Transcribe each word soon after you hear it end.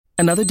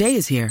Another day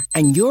is here,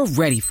 and you're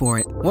ready for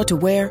it. What to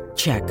wear?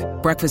 Check.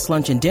 Breakfast,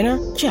 lunch, and dinner?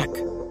 Check.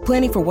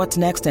 Planning for what's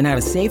next and how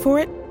to save for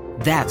it?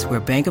 That's where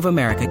Bank of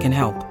America can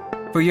help.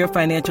 For your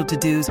financial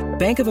to-dos,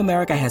 Bank of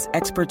America has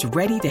experts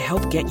ready to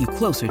help get you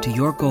closer to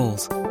your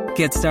goals.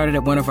 Get started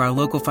at one of our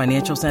local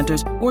financial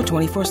centers or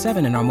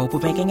 24/7 in our mobile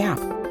banking app.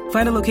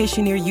 Find a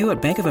location near you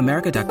at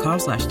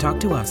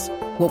bankofamerica.com/talktous.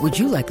 What would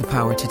you like the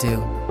power to do?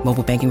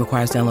 Mobile banking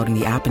requires downloading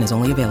the app and is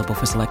only available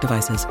for select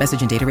devices.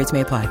 Message and data rates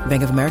may apply.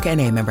 Bank of America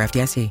N.A., member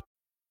FDIC.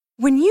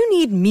 When you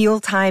need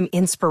mealtime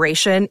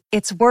inspiration,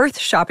 it's worth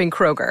shopping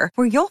Kroger,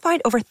 where you'll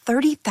find over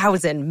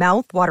 30,000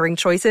 mouth-watering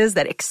choices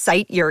that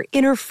excite your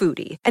inner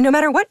foodie. And no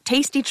matter what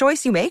tasty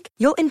choice you make,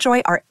 you'll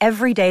enjoy our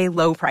everyday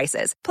low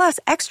prices, plus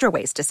extra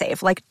ways to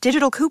save, like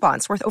digital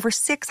coupons worth over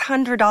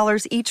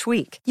 $600 each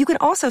week. You can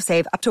also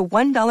save up to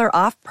 $1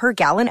 off per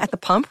gallon at the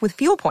pump with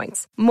fuel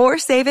points. More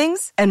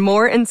savings and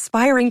more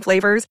inspiring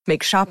flavors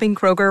make shopping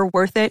Kroger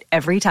worth it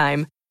every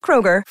time.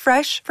 Kroger,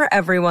 fresh for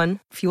everyone.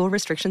 Fuel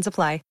restrictions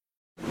apply.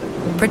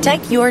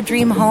 Protect your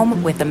dream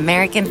home with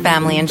American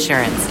Family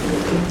Insurance.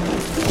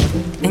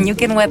 And you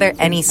can weather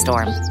any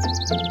storm.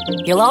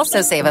 You'll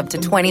also save up to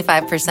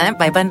 25%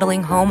 by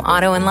bundling home,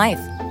 auto, and life.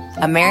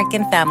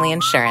 American Family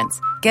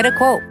Insurance. Get a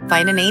quote.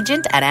 Find an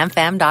agent at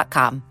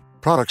amfam.com.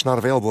 Products not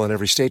available in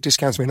every state.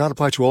 Discounts may not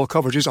apply to all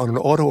coverages on an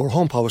auto or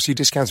home policy.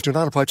 Discounts do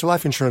not apply to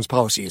life insurance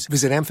policies.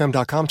 Visit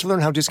amfam.com to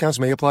learn how discounts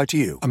may apply to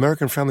you.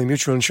 American Family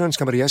Mutual Insurance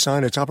Company, SI,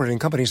 and its operating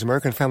companies,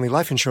 American Family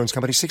Life Insurance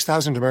Company,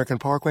 6000 American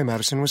Parkway,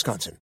 Madison,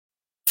 Wisconsin.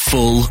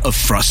 Full of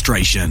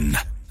frustration.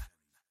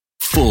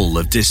 Full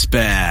of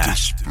despair.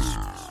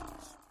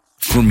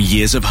 From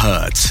years of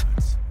hurt,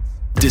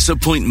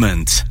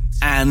 disappointment,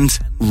 and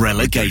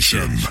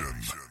relegation.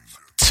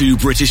 Two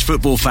British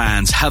football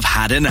fans have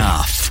had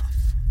enough.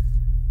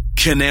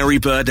 Canary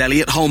bird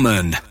Elliot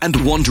Holman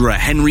and wanderer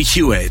Henry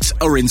Hewitt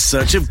are in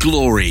search of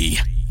glory,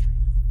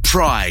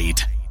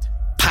 pride,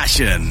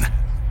 passion,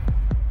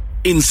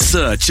 in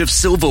search of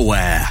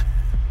silverware.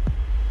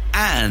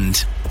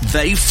 And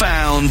they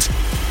found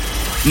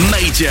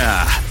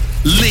Major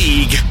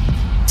League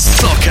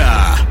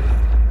Soccer.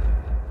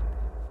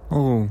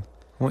 Oh,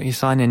 what are you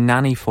signing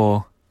Nanny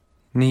for?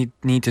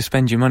 Need to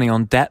spend your money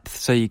on depth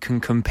so you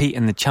can compete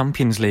in the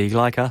Champions League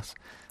like us?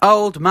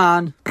 Old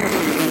man.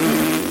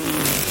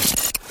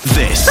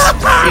 This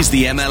is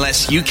the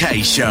MLS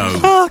UK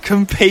show.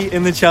 Compete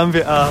in the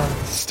Champions...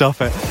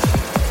 stop it.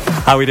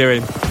 How are we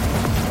doing?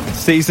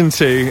 Season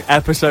 2,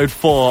 Episode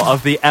 4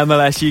 of the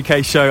MLS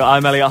UK show.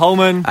 I'm Elliot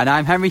Holman. And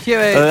I'm Henry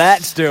Hewitt.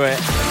 Let's do it.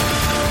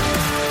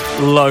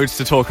 Loads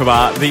to talk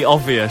about. The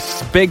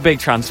obvious. Big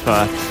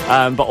transfer.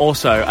 But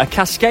also a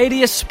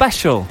Cascadia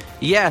special.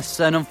 Yes,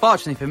 and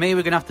unfortunately for me,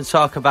 we're going to have to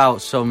talk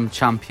about some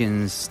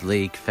Champions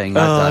League thing.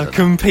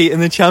 Compete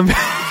in the Champions...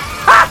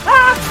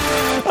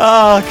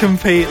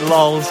 compete,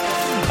 lols.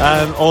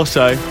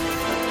 Also,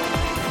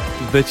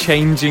 the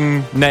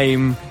changing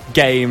name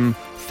game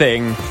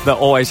thing that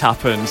always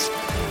happens.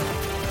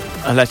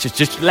 And let's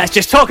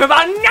just talk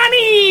about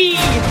Nanny.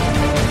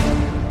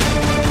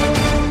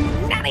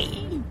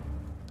 Nanny.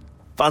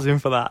 Buzzing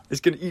for that. It's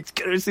gonna Nanny.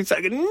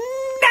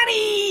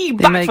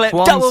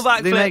 Backflip, double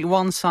backflip. They make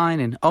one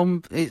signing.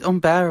 It's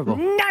unbearable.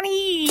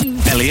 Nanny.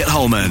 Elliot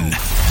Holman,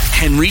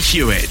 Henry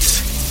Hewitt,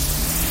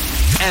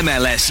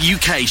 MLS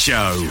UK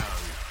show.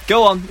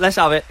 Go on, let's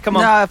have it. Come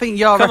on. No, I think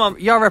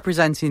you're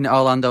representing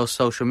Orlando's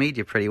social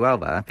media pretty well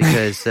there,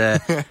 because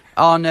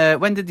on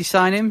when did they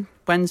sign him?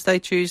 Wednesday,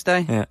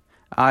 Tuesday? Yeah.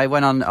 I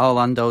went on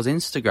Orlando's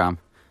Instagram.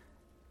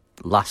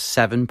 Last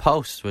 7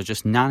 posts were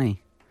just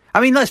Nanny.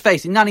 I mean, let's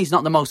face it, Nanny's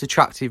not the most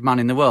attractive man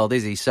in the world,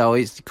 is he? So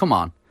come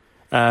on.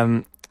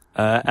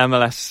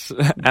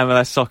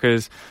 MLS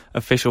Soccer's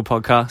official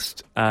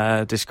podcast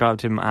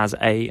described him as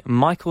a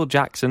Michael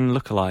Jackson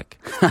lookalike.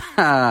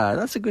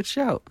 That's a good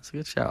shout.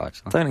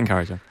 Actually. Don't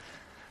encourage him.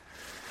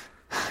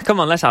 Come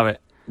on, let's have it.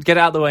 Get it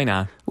out of the way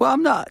now. Well,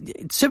 I'm not.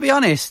 To be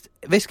honest,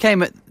 this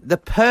came at the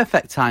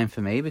perfect time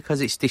for me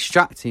because it's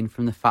distracting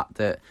from the fact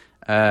that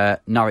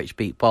Norwich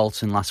beat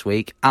Bolton last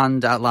week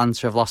and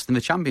Atlanta have lost in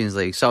the Champions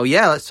League. So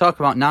yeah, let's talk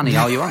about Nanny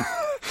all you want.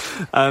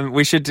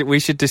 We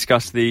should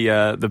discuss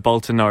the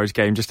Bolton Norwich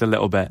game just a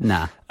little bit.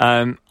 Nah.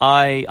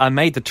 I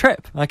made the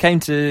trip. I came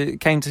to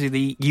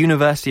the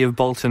University of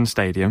Bolton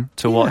Stadium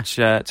to watch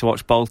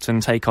Bolton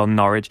take on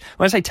Norwich.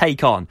 When I say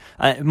take on,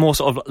 more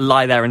sort of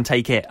lie there and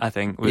take it, I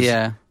think.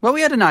 Yeah. Well,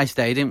 we had a nice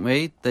day, didn't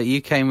we? That you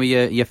came with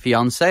your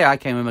fiance, I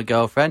came with my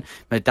girlfriend.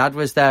 My dad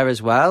was there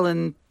as well,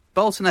 and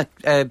Bolton are,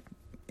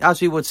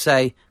 as we would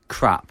say,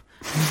 crap.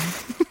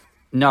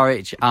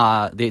 Norwich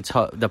are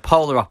the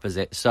polar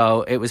opposite,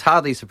 so it was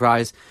hardly a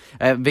surprise.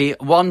 The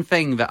one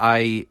thing that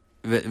I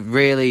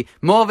really,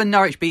 more than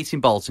Norwich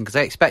beating Bolton, because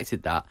I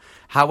expected that.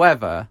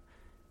 However,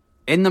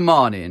 in the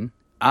morning,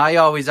 I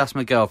always ask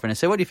my girlfriend, I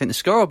say, what do you think the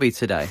score will be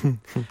today?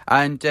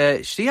 And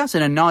she has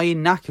an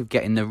annoying knack of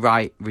getting the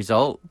right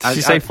result. Did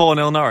she say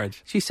 4-0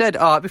 Norwich? She said,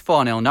 it'd be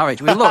 4-0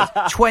 Norwich. We looked,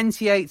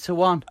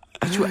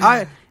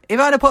 28-1. If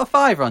I'd have put a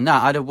fiver on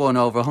that, I'd have won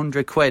over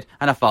 £100.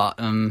 And I thought,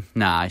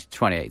 nah, it's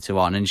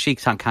 28-1. And she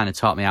kind of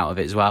talked me out of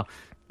it as well.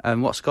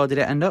 And what score did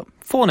it end up?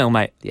 4-0,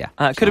 mate. Yeah.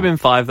 It could have been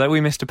 5, though.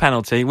 We missed a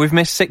penalty. We've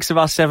missed 6 of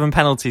our 7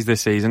 penalties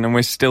this season, and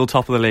we're still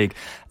top of the league.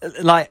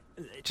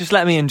 Just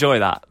let me enjoy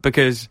that,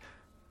 because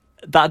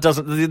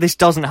this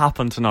doesn't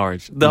happen to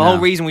Norwich. The whole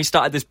reason we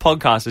started this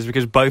podcast is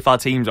because both our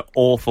teams are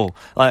awful.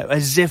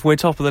 As if we're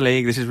top of the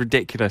league. This is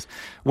ridiculous.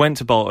 Went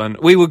to Bolton.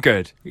 We were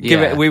good.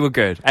 We were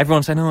good.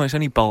 Everyone said, "Oh, it's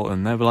only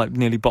Bolton." They were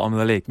nearly bottom of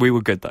the league. We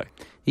were good, though.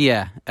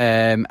 Yeah,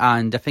 and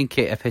I think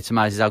it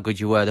epitomises how good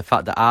you were. The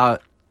fact that our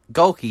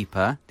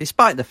goalkeeper,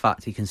 despite the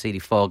fact he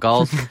conceded 4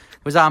 goals,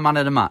 was our man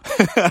of the match.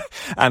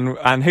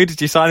 and who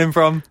did you sign him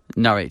from?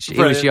 Norwich.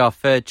 Brilliant. He was your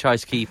third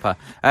choice keeper.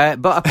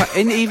 But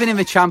even in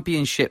the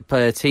Championship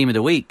Team of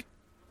the Week,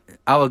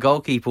 our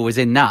goalkeeper was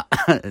in that.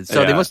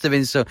 So there must have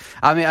been some.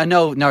 I mean, I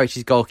know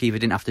Norwich's goalkeeper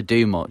didn't have to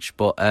do much,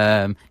 but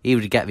he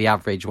would get the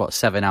average,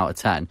 7 out of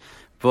 10.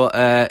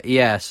 But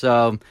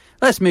so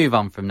let's move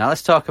on from that.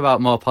 Let's talk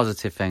about more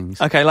positive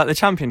things. Okay, like the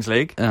Champions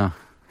League?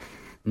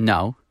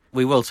 No.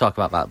 We will talk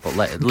about that, but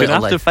later. We're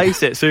going to have to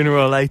face it sooner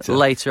or later.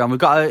 Later on. We've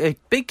got a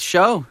big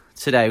show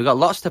today. We've got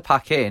lots to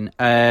pack in.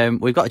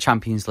 We've got the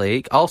Champions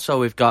League. Also,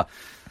 we've got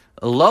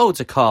loads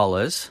of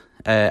callers.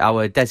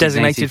 Our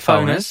designated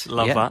phoners.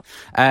 Love that.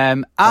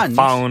 And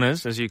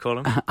phoners, as you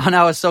call them. On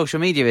our social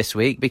media this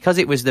week, because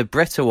it was the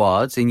Brit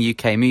Awards in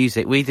UK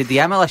music, we did the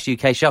MLS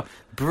UK show,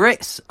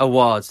 Brits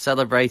Awards,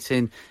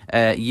 celebrating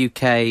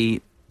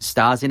UK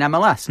stars in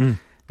MLS.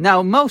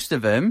 Now, most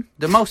of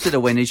the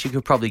winners you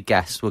could probably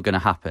guess were going to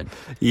happen.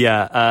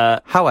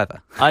 Yeah.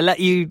 However, I let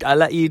you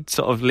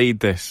sort of lead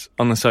this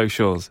on the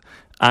socials,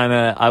 and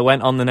I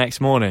went on the next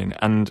morning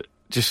and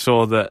just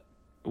saw that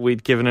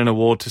we'd given an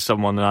award to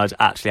someone, and I was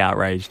actually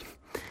outraged.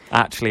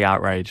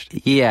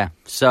 Yeah.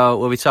 So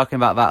we'll be talking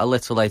about that a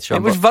little later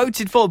on. It was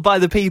voted for by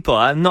the people.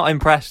 I'm not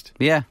impressed.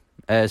 Yeah.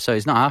 So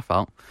it's not our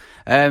fault.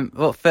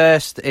 But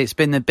first, it's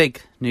been the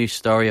big news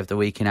story of the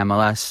week in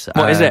MLS.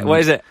 What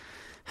is it?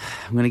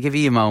 I'm going to give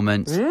you a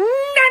moment.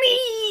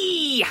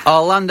 Nani!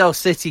 Orlando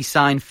City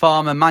signed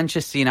former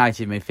Manchester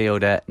United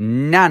midfielder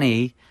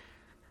Nani.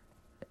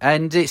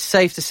 And it's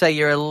safe to say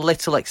you're a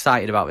little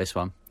excited about this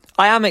one.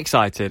 I am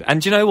excited.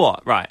 And do you know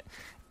what? Right.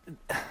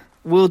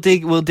 We'll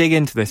dig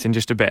into this in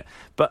just a bit.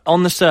 But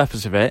on the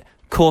surface of it,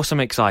 of course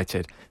I'm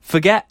excited.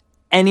 Forget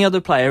any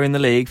other player in the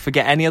league.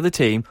 Forget any other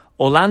team.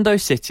 Orlando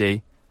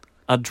City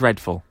are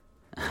dreadful.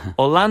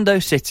 Orlando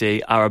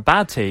City are a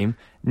bad team.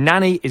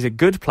 Nani is a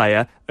good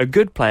player. A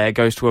good player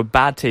goes to a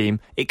bad team.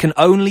 It can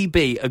only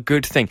be a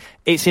good thing.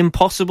 It's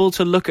impossible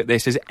to look at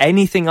this as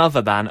anything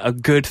other than a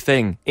good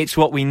thing. It's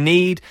what we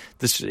need.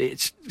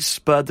 It's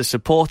spurred the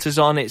supporters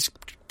on. It's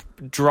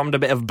drummed a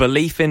bit of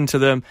belief into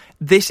them.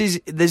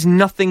 There's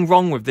nothing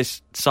wrong with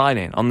this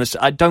signing.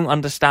 I don't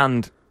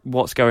understand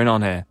what's going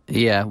on here.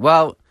 Yeah,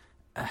 well,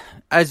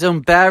 as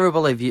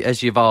unbearable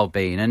as you've all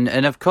been,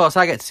 and of course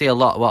I get to see a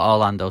lot what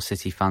Orlando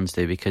City fans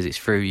do because it's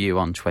through you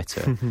on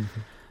Twitter.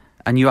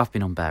 And you have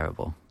been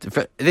unbearable.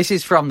 This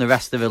is from the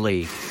rest of the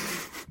league.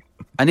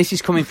 And this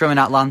is coming from an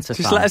Atlanta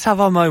fan. Just let us have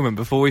our moment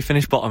before we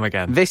finish bottom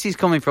again. This is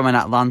coming from an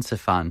Atlanta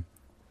fan.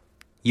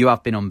 You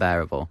have been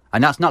unbearable.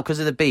 And that's not because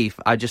of the beef.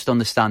 I just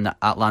understand that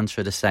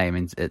Atlanta are the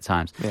same at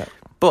times. Yeah.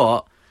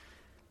 But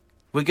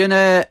we're going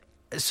to...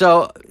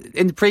 So,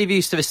 in the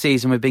previews to the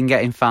season, we've been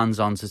getting fans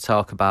on to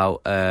talk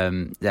about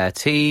their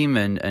team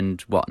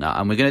and whatnot.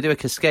 And we're going to do a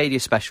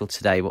Cascadia special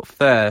today. But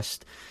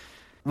first...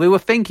 We were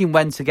thinking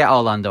when to get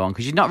Orlando on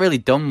because you've not really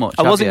done much.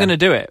 I wasn't going to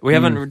do it. We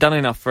haven't done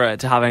enough for it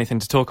to have anything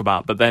to talk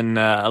about. But then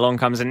along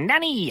comes a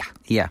Nani.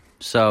 Yeah.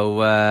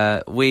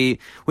 So we've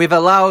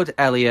allowed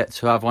Elliot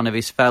to have one of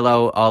his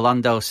fellow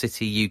Orlando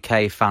City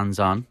UK fans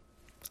on.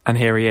 And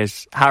here he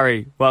is.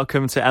 Harry,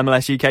 welcome to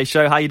MLS UK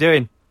show. How you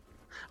doing?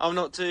 I'm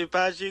not too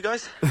bad, you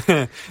guys.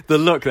 The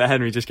look that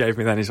Henry just gave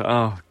me then, he's like,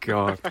 oh,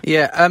 God.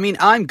 Yeah, I mean,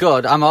 I'm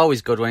good. I'm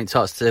always good when it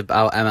talks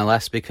about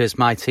MLS because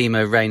my team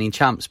are reigning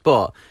champs.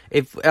 But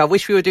I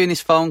wish we were doing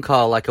this phone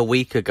call like a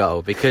week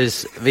ago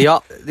because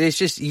there's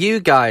just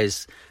you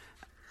guys...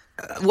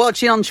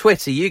 Watching on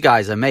Twitter, you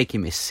guys are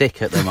making me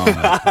sick at the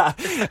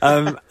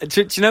moment.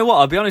 Do you know what?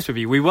 I'll be honest with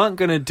you. We weren't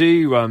going to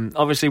do.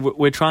 Obviously,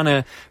 we're trying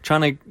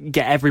to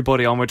get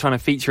everybody on. We're trying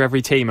to feature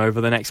every team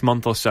over the next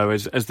month or so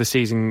as the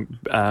season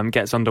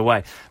gets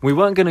underway. We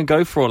weren't going to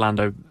go for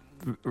Orlando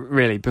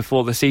really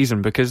before the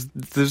season because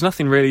there's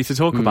nothing really to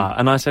talk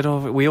about. And I said,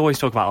 "Oh, we always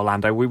talk about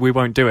Orlando. We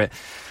won't do it."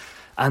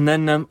 And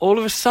then all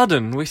of a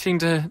sudden, we seem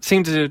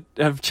to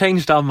have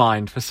changed our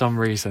mind for some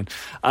reason.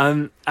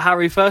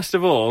 Harry, first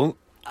of all.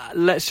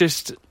 Let's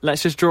just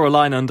draw a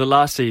line under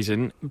last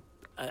season.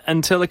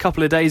 Until a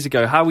couple of days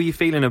ago, how were you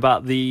feeling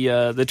about the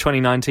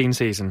 2019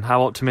 season?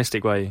 How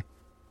optimistic were you?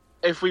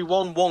 If we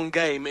won one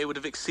game, it would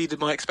have exceeded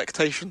my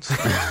expectations.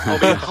 I'll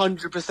be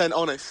 100%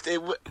 honest.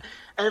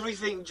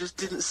 Everything just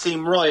didn't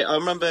seem right. I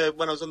remember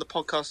when I was on the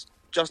podcast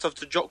just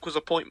after Jock was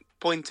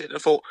appointed, I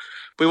thought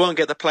we won't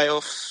get the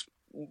playoffs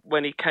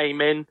when he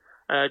came in.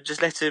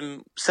 Just let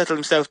him settle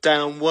himself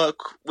down, work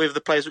with the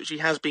players which he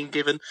has been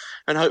given,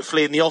 and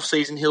hopefully in the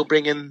off-season he'll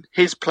bring in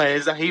his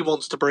players that he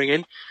wants to bring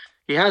in.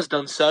 he has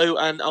done so,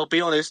 and I'll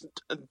be honest,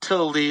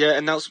 until the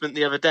announcement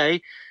the other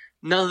day,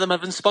 none of them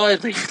have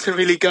inspired me to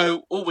really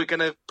go, oh, we're going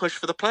to push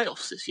for the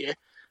playoffs this year.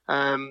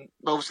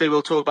 Obviously,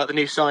 we'll talk about the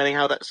new signing,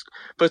 how that's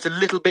put a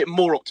little bit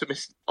more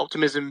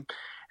optimism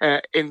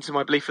into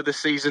my belief for this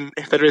season,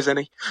 if there is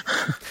any.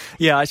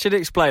 Yeah, I should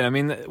explain. I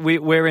mean,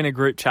 we're in a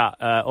group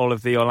chat, all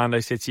of the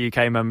Orlando City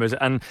UK members,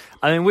 and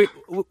I mean,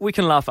 we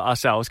can laugh at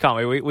ourselves, can't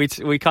we?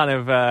 We kind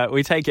of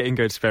we take it in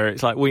good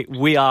spirits. Like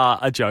we are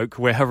a joke.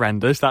 We're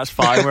horrendous. That's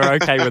fine. We're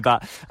okay with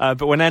that.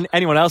 But when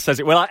anyone else says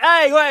it, we're like,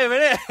 hey, wait a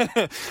minute.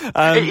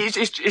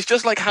 It's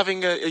just like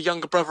having a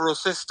younger brother or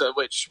sister,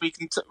 which we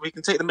can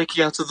take the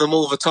mickey out of them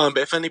all the time.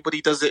 But if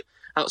anybody does it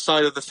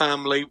outside of the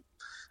family,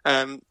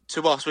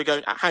 to us, we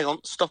go, hang on,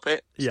 stop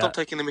it, stop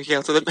taking the mickey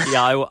out of them.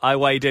 Yeah, I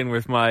weighed in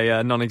with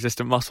my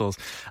non-existent muscles.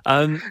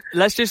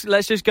 Let's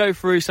just go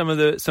through some of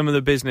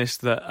the business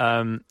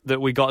that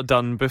we got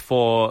done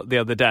before the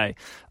other day.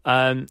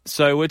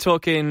 So we're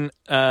talking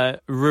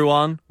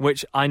Rouen,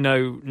 which I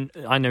know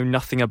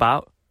nothing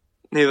about.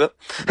 Neither.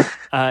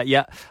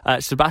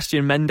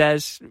 Sebastian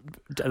Mendes,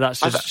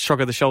 that's just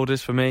shrug of the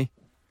shoulders for me.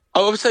 I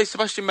would say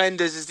Sebastian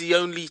Mendes is the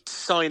only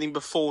signing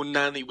before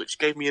Nani, which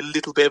gave me a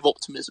little bit of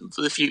optimism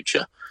for the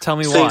future. Tell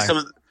me why.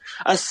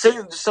 I've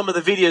seen some of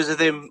the videos of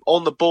him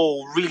on the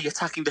ball, really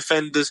attacking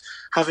defenders,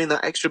 having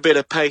that extra bit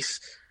of pace.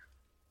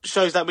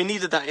 Shows that we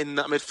needed that in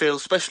that midfield,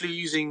 especially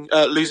losing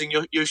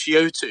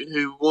Yoshiotu,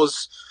 who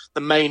was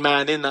the main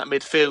man in that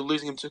midfield.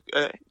 Losing him to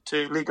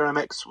Liga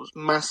MX was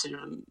massive,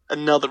 and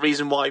another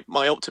reason why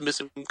my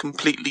optimism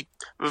completely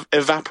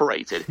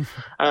evaporated.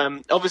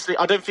 Obviously,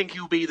 I don't think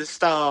he'll be the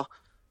star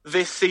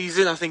this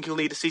season. I think he'll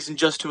need a season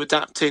just to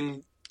adapt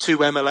in to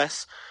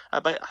MLS.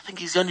 But I think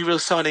he's the only real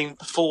signing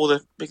before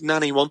the big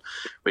Nani one,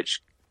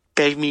 which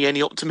gave me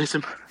any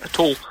optimism at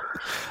all.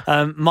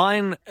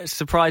 Mine,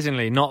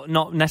 surprisingly,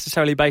 not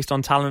necessarily based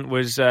on talent,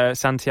 was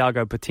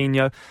Santiago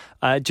Patino.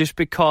 Just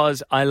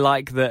because I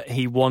like that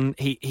he won.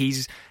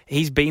 He's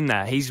been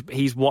there.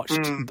 He's watched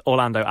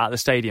Orlando at the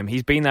stadium.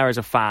 He's been there as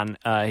a fan.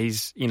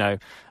 He's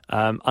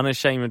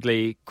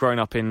unashamedly grown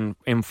up in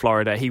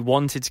Florida. He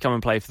wanted to come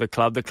and play for the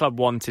club. The club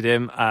wanted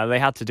him. They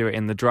had to do it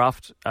in the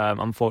draft,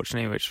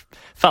 unfortunately, which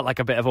felt like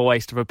a bit of a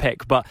waste of a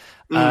pick. But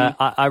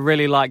I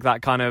really like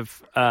that kind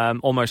of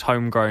almost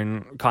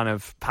homegrown kind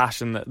of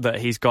passion that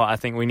he's got. I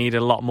think we need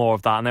a lot more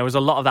of that. And there was a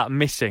lot of that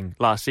missing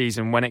last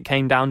season when it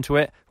came down to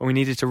it, when we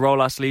needed to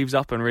roll our sleeves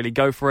up and really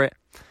go for it.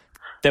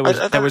 There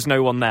was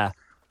no one there.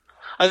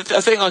 I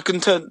think I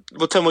can turn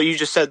what you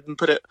just said and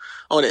put it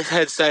on its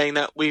head, saying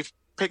that we've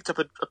picked up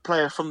a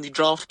player from the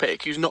draft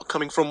pick who's not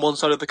coming from one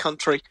side of the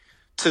country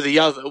to the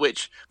other,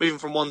 which moving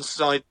from one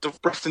side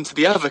of Preston to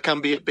the other can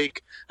be a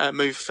big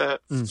move for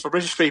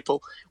British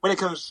people. When it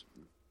comes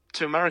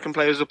to American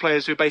players or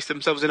players who base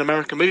themselves in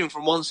America, moving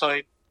from one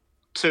side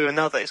to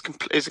another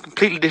is a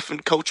completely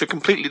different culture,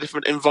 completely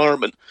different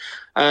environment.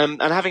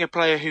 And having a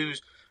player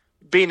who's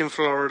been in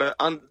Florida,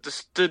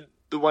 understood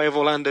the way of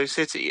Orlando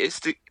City,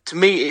 to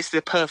me, it's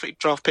the perfect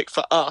draft pick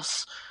for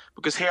us,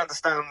 because he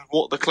understands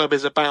what the club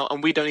is about,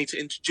 and we don't need to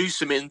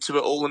introduce him into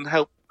it all and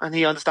help, and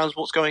he understands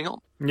what's going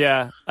on.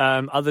 Yeah.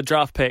 Other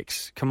draft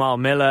picks: Kamal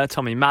Miller,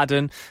 Tommy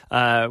Madden.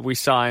 We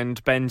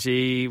signed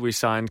Benji. We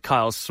signed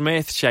Kyle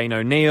Smith, Shane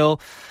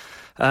O'Neill.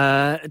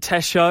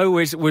 Tesho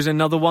was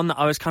another one that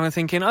I was kind of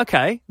thinking,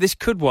 okay, this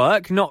could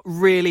work. Not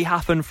really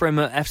happened for him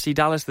at FC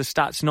Dallas. The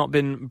stats not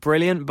been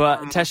brilliant,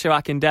 but Tesho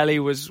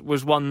Akindele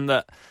was one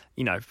that,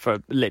 you know, for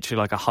literally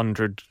like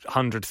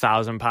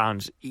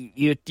 £100,000,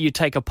 you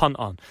take a punt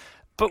on.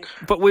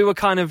 But we were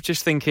kind of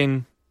just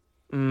thinking,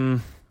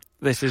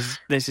 this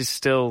is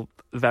still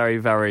very,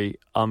 very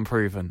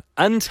unproven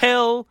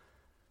until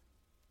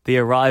the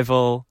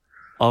arrival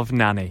of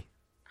Nani.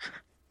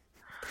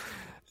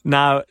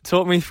 Now,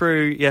 talk me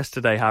through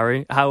yesterday,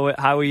 Harry.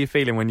 How were you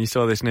feeling when you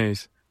saw this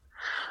news?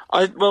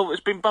 Well, it's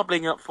been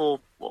bubbling up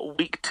for a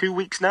week, 2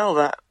 weeks now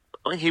that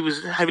he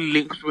was heavily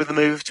linked with the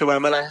move to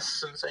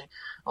MLS and saying,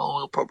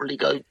 he'll probably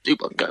he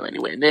won't go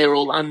anywhere near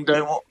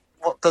Orlando.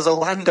 What does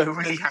Orlando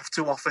really have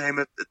to offer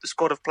him? The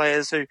squad of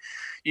players who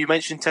you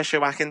mentioned, Tesho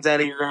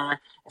Akindele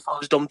there. If I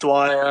was Dom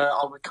Dwyer,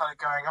 I would kind of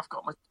going, I've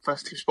got my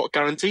first team spot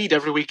guaranteed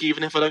every week,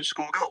 even if I don't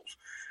score goals,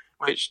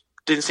 which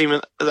didn't seem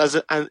as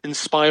an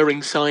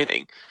inspiring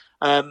signing.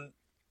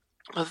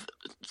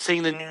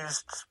 Seeing the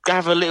news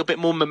gather a little bit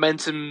more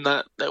momentum,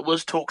 that there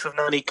was talks of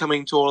Nani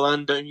coming to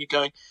Orlando, and you're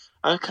going,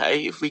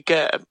 okay, if we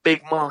get a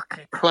big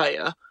marquee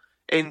player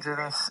into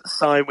this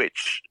side,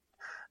 which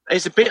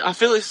is I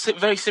feel it's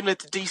very similar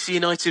to DC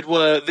United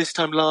were this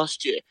time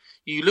last year.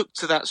 You look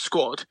to that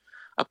squad,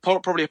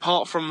 probably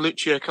apart from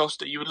Lucio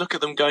Costa, you would look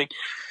at them going,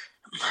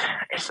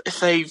 if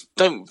they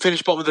don't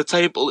finish bottom of the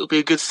table, it'll be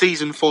a good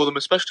season for them,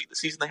 especially the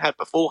season they had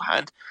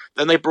beforehand.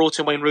 Then they brought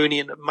in Wayne Rooney,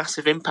 and a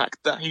massive impact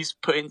that he's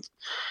put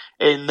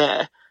in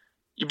there.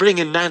 You bring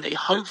in Nani,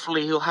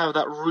 hopefully he'll have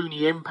that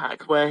Rooney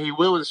impact where he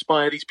will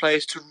inspire these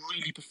players to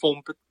really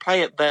perform, but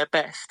play at their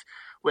best,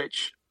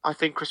 which I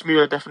think Chris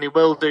Mueller definitely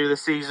will do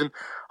this season.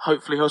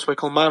 Hopefully Josue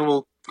Colman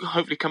will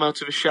hopefully come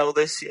out of his shell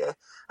this year.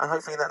 and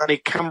hopefully that Nani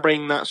can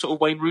bring that sort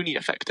of Wayne Rooney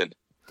effect in.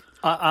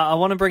 I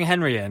want to bring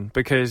Henry in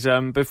because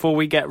before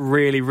we get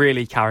really,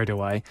 really carried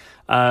away,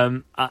 I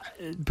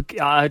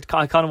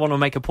kind of want to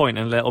make a point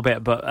in a little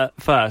bit. But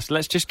first,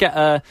 let's just get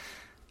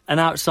an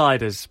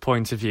outsider's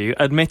point of view.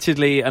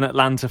 Admittedly, an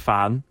Atlanta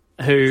fan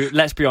who,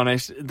 let's be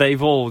honest,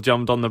 they've all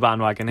jumped on the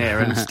bandwagon here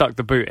and stuck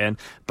the boot in.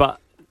 But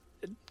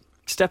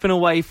stepping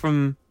away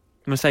from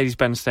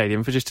Mercedes-Benz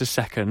Stadium for just a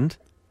second,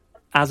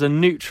 as a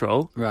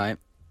neutral, right,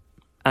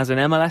 as an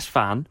MLS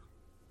fan,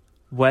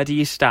 where do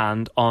you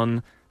stand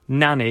on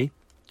Nani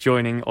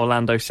joining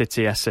Orlando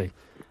City SC?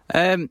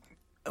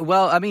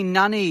 Well, I mean,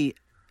 Nani,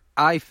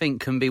 I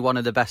think, can be one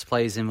of the best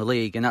players in the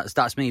league, and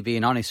that's me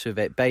being honest with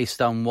it,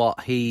 based on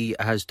what he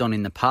has done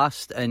in the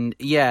past. And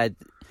yeah,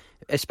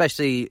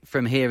 especially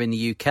from here in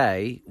the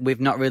UK,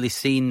 we've not really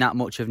seen that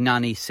much of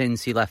Nani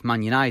since he left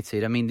Man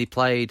United. I mean, they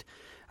played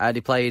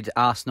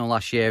Arsenal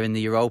last year in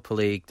the Europa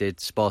League, did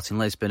Sporting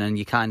Lisbon, and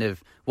you kind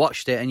of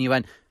watched it and you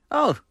went,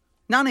 oh,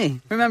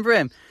 Nani, remember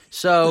him?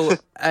 So,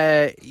 but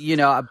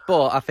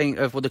I think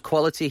of the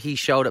quality he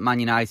showed at Man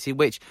United,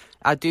 which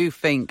I do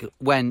think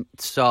went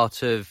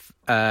sort of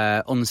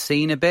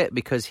unseen a bit,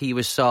 because he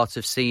was sort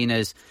of seen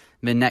as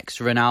the next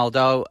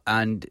Ronaldo,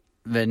 and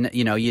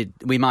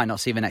we might not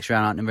see the next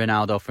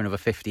Ronaldo for another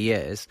 50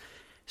 years.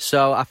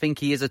 So I think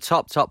he is a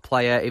top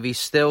player. If he's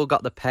still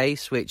got the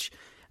pace, which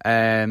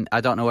I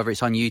don't know whether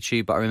it's on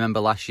YouTube, but I remember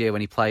last year when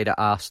he played at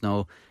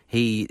Arsenal,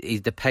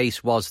 the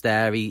pace was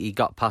there. He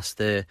got past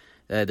the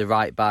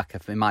right back,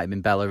 it might have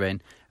been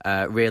Bellerin,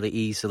 really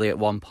easily at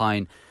one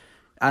point.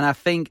 And I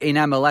think in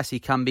MLS he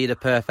can be the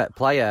perfect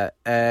player.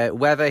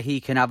 Whether he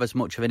can have as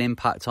much of an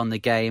impact on the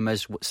game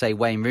as, say,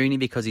 Wayne Rooney,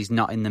 because he's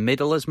not in the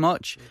middle as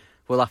much,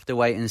 we'll have to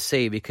wait and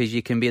see, because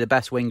you can be the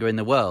best winger in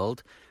the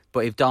world,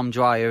 but if Dom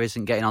Dwyer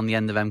isn't getting on the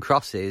end of them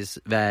crosses,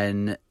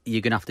 then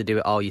you're going to have to do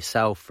it all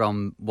yourself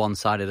from one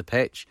side of the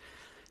pitch.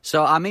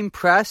 So I'm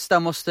impressed, I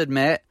must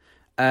admit.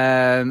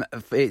 I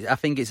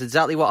think it's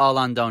exactly what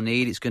Orlando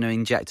need. It's going to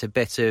inject a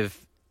bit of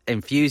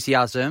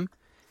enthusiasm.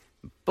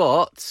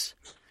 But,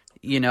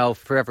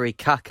 for every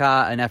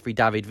Kaká and every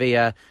David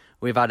Villa,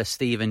 we've had a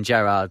Steven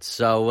Gerrard.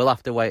 So we'll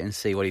have to wait and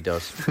see what he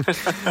does.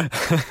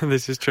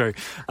 This is true.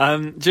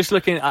 Just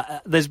looking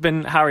at, there's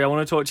been, Harry, I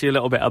want to talk to you a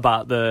little bit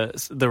about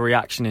the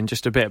reaction in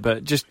just a bit,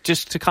 but just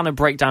to kind of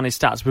break down his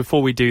stats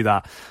before we do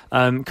that.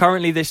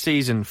 Currently this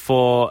season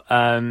for,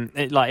 in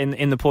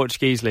the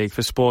Portuguese league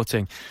for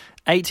Sporting,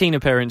 18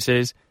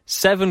 appearances,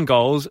 7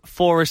 goals,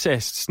 4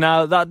 assists.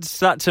 Now,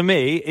 that to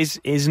me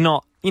is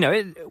not,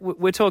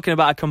 we're talking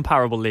about a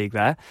comparable league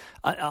there.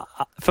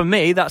 For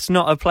me, that's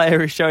not a player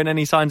who's showing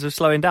any signs of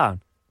slowing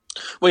down.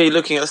 Well, you're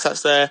looking at the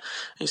stats there,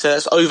 you say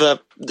that's over,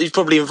 he's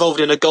probably involved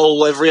in a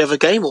goal every other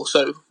game or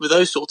so with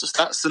those sorts of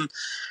stats, and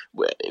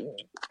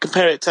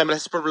compare it to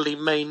MLS, probably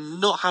may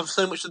not have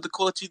so much of the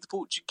quality of the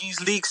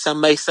Portuguese league. Some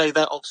may say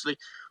that, obviously.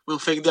 We'll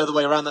think the other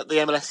way around, that the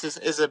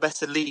MLS is a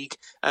better league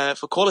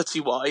for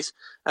quality-wise.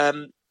 But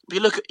you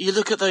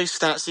look at those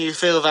stats and you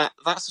feel that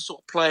that's the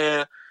sort of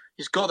player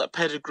who's got that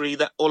pedigree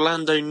that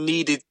Orlando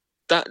needed,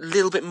 that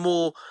little bit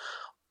more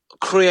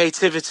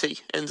creativity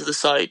into the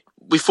side.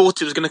 We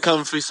thought it was going to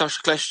come through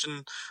Sacha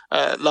Kljestan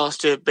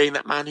last year, being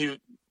that man who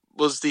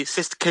was the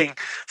assist king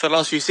for the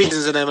last few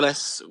seasons in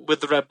MLS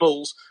with the Red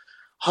Bulls.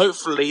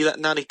 Hopefully that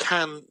Nani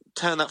can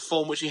turn that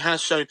form, which he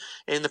has shown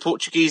in the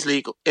Portuguese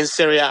league, in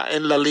Serie A,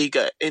 in La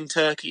Liga, in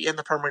Turkey, in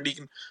the Premier League,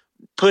 and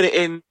put it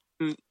in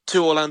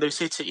to Orlando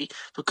City.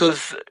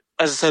 Because,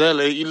 as I said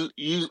earlier,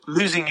 you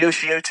losing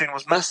Yoshi Yotun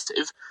was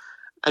massive.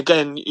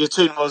 Again,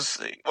 Yotun was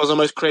our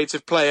most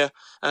creative player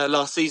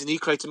last season. He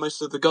created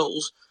most of the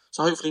goals.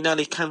 So hopefully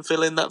Nani can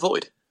fill in that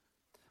void.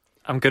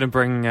 I'm going to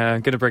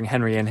bring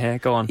Henry in here.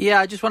 Go on. Yeah,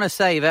 I just want to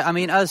say that, I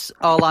mean, as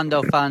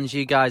Orlando fans,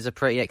 you guys are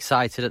pretty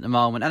excited at the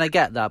moment, and I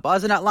get that. But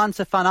as an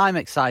Atlanta fan, I'm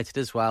excited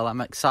as well.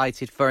 I'm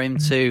excited for him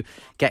to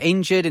get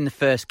injured in the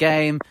first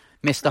game,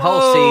 miss the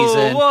whole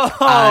season,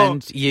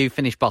 and you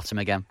finish bottom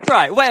again.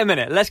 Right, wait a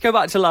minute. Let's go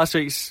back to last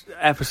week's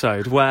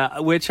episode where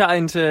we're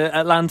chatting to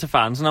Atlanta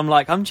fans, and I'm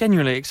like, I'm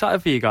genuinely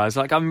excited for you guys.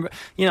 Like, I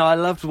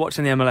loved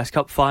watching the MLS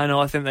Cup final.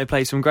 I think they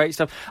played some great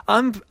stuff.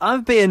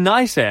 I'm being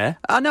nice here.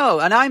 I know,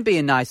 and I'm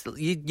being nice.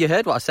 You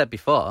heard what I said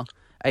before.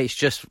 It's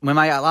just, with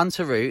my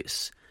Atlanta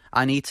roots,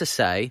 I need to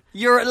say...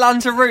 Your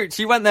Atlanta roots.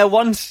 You went there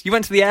once. You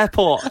went to the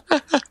airport.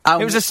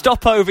 It was a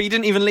stopover. You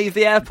didn't even leave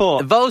the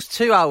airport. Those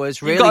 2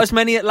 hours really... You got as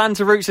many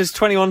Atlanta roots as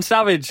 21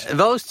 Savage.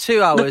 Those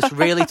 2 hours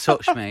really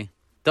touched me.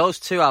 Those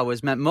 2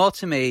 hours meant more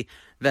to me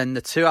than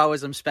the 2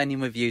 hours I'm spending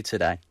with you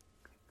today.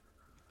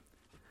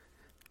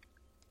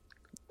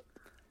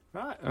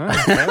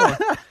 Right.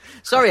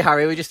 Sorry,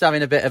 Harry, we're just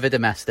having a bit of a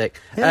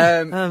domestic.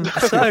 Yeah.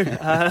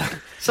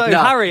 So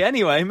no, Harry,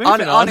 anyway, moving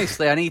on.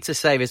 Honestly, I need to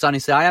say this.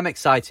 Honestly, I am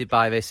excited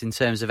by this in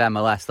terms of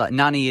MLS. Like,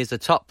 Nani is a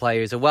top player,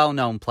 he's a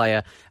well-known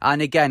player.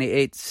 And again,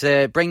 it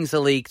brings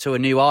the league to a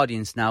new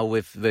audience now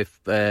with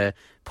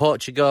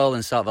Portugal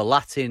and sort of a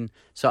Latin,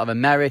 sort of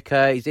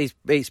America.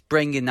 He's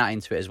bringing that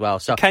into it as well.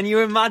 So, can you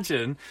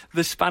imagine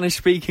the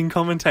Spanish-speaking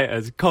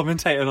commentators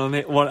commentating on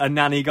it? What a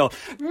Nani goal!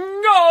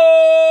 No!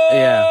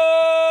 Yeah.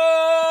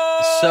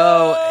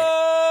 So.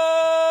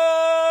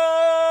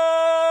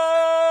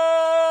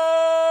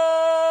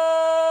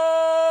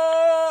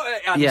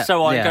 And Yeah,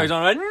 so on. yeah. It goes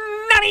on.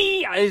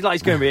 Nanny!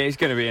 It's going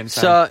to be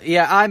insane. So,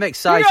 yeah, I'm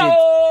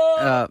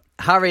excited.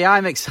 Harry,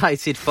 I'm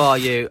excited for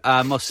you,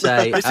 I must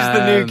say. This is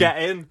the new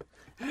get-in.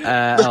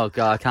 Oh,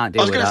 God, I can't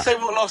deal I was with going that. to say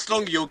what lasts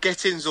longer, your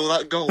get-ins or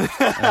that goal.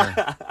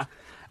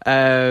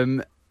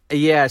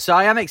 Yeah, so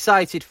I am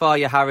excited for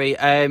you, Harry.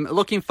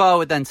 Looking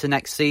forward then to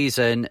next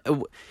season.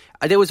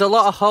 There was a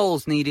lot of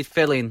holes needed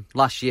filling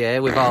last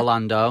year with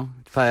Orlando,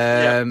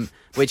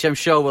 which I'm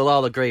sure we'll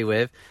all agree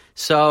with.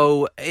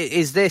 So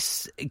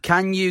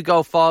can you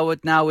go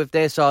forward now with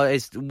this, or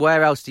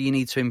where else do you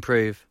need to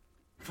improve?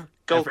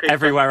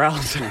 Everywhere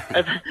else.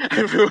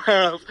 Everywhere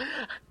else.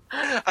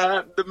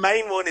 The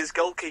main one is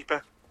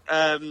goalkeeper.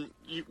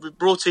 We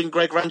brought in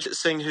Greg Ranjit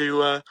Singh,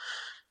 who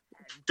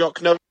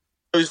Doc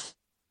knows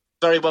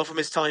very well from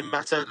his time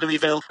at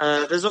Louisville.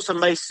 There's also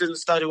Mason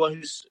Stadua,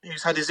 who's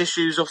had his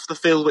issues off the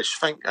field, which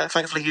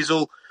thankfully he's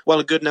all well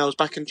and good now, is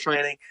back in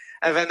training.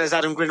 And then there's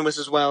Adam Grinwis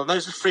as well. And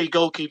those are three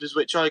goalkeepers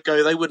which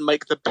they wouldn't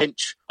make the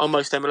bench on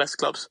most MLS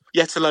clubs,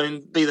 yet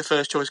alone be the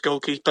first choice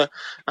goalkeeper.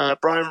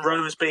 Brian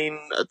Rowe has been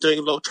doing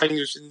a lot of training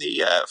in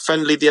the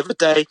friendly the other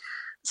day.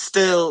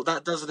 Still,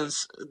 that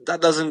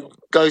doesn't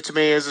go to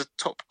me as a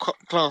top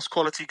class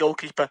quality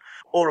goalkeeper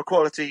or a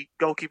quality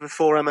goalkeeper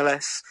for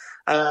MLS.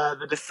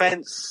 The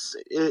defence,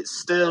 it's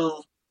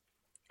still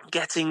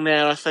getting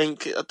there, I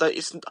think.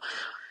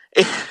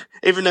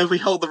 Even though we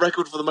hold the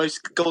record for the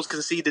most goals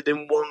conceded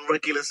in one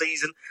regular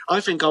season, I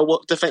think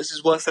our defence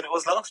is worse than it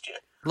was last year.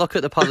 Look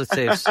at the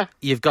positives.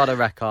 You've got a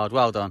record.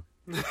 Well done.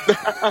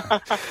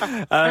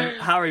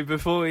 Harry,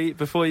 before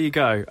you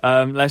go,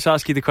 let's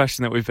ask you the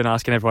question that we've been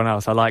asking everyone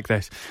else. I like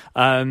this.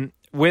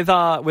 With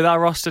our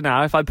roster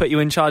now, if I put you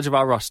in charge of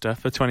our roster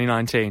for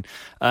 2019,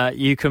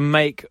 you can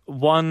make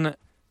one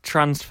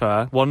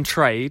transfer, one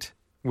trade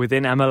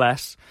within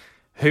MLS.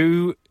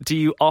 Who do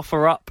you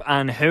offer up,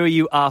 and who are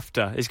you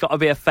after? It's got to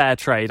be a fair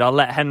trade. I'll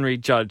let Henry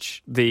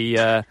judge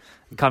the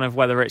kind of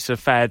whether it's a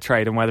fair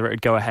trade and whether it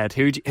would go ahead.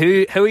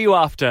 Who are you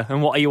after,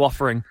 and what are you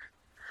offering?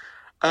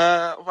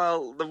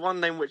 Well, the one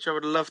name which I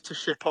would love to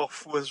ship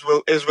off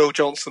is Will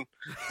Johnson.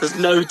 There's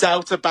no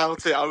doubt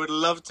about it. I would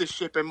love to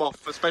ship him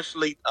off,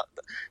 especially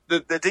the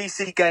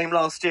DC game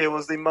last year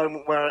was the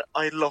moment where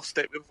I lost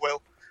it with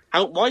Will.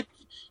 Why?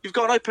 You've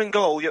got an open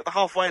goal, you're at the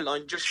halfway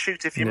line, just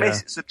shoot. If you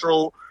miss, it's a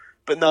draw.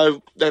 But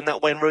no, then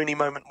that Wayne Rooney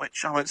moment,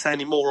 which I won't say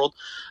any more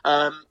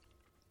on.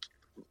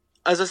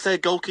 As I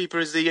said, goalkeeper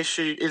is the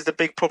issue, is the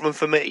big problem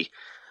for me.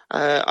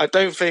 I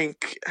don't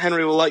think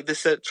Henry will like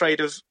this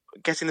trade of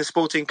getting the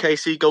Sporting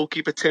KC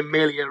goalkeeper Tim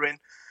Melia in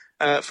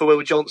for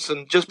Will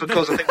Johnson, just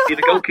because I think we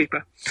need a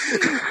goalkeeper.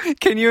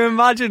 Can you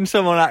imagine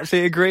someone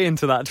actually agreeing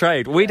to that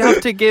trade? We'd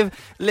have to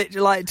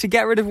to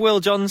get rid of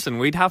Will Johnson,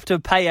 we'd have to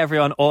pay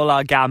everyone all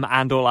our GAM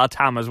and all our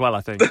TAM as well, I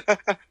think.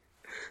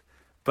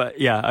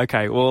 But yeah,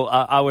 okay. Well,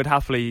 I would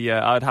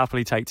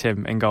happily take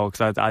Tim in goal,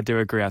 because I do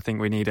agree. I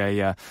think we need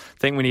a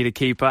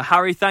keeper.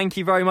 Harry, thank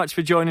you very much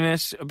for joining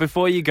us.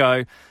 Before you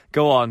go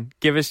on,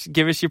 give us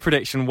your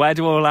prediction. Where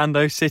do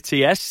Orlando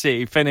City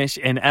SC finish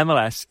in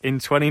MLS in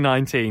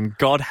 2019?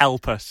 God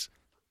help us.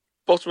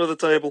 Bottom of the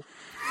table.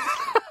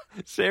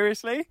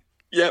 Seriously?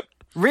 Yep.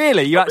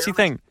 Really? You actually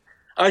think?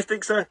 I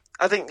think so.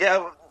 I think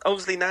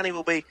obviously Nani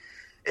will be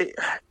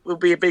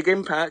a big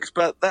impact,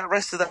 but that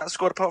rest of that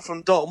squad apart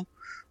from Dom,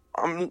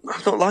 I'm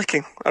not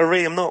liking. I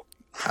really am not.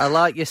 I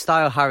like your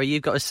style, Harry.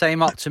 You've got the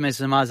same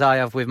optimism as I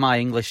have with my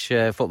English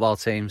football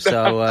team,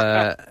 so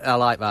I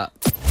like that.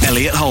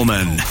 Elliot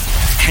Holman,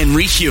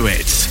 Henry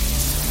Hewitt,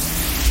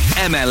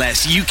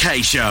 MLS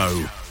UK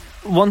show.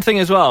 One thing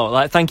as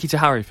well, thank you to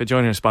Harry for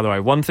joining us, by the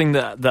way. One thing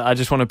that I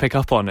just want to pick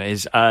up on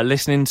is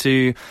listening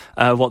to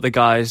what the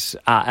guys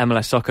at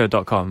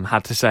MLSsoccer.com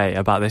had to say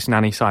about this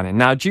Nani signing.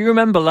 Now, do you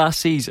remember last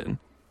season?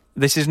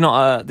 This is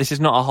not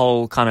a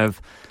whole kind of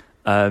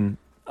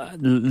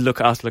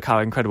look at us, look how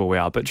incredible we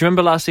are. But do you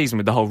remember last season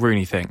with the whole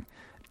Rooney thing?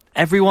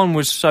 Everyone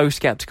was so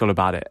sceptical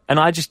about it, and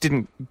I just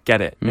didn't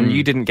get it, and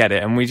you didn't get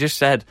it, and we just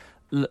said,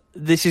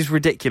 this is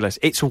ridiculous.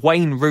 It's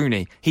Wayne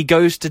Rooney. He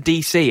goes to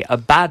DC, a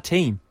bad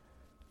team,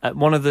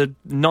 one of the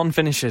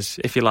non-finishers,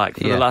 if you like,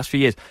 for the last few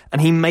years, and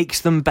he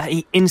makes them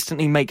he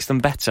instantly makes them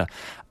better.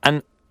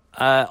 And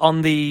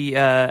on the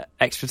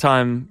Extra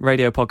Time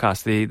radio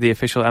podcast, the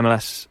official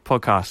MLS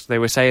podcast, they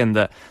were saying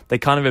that they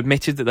kind of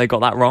admitted that they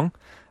got that wrong.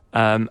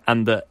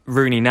 And that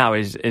Rooney now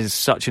is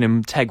such an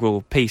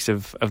integral piece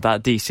of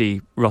that DC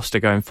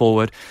roster going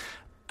forward.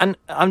 And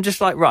I'm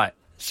just like, right,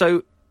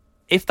 so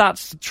if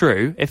that's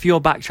true, if you're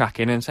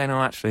backtracking and saying,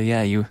 oh, actually,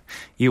 yeah, you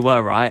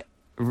were right,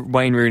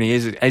 Wayne Rooney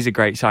is a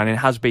great signing,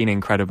 has been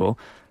incredible,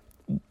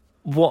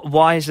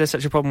 why is there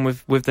such a problem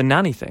with the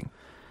Nani thing?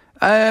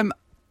 We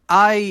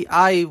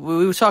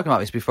were talking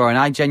about this before, and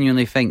I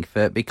genuinely think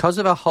that because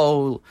of a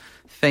whole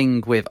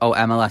thing with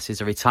MLS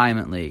is a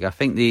retirement league, I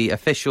think the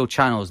official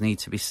channels need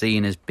to be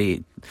seen as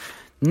being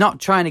not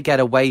trying to get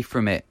away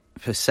from it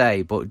per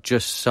se, but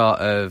just sort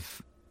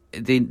of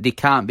they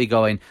can't be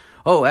going,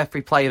 oh,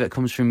 every player that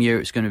comes from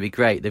Europe is going to be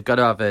great. They've got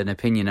to have an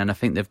opinion, and I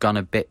think they've gone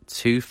a bit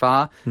too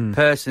far.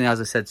 Personally,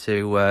 as I said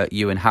to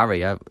you and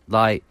Harry,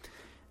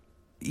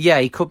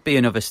 he could be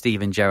another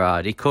Steven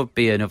Gerrard. He could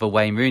be another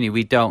Wayne Rooney.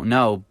 We don't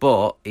know,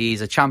 but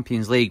he's a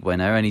Champions League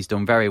winner, and he's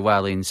done very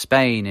well in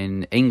Spain,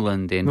 in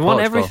England, in Portugal.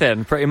 Won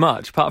everything, pretty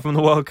much, apart from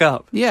the World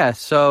Cup. Yeah,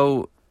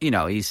 so...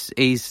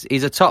 he's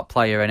a top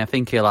player, and I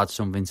think he'll add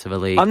something to the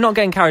league. I'm not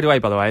getting carried away,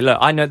 by the way. Look,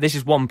 I know this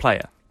is one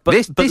player. But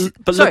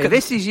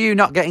this is you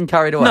not getting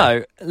carried away.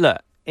 No,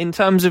 look, in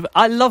terms of...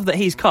 I love that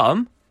he's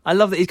come. I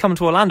love that he's come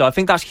to Orlando. I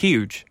think that's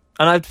huge.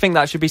 And I think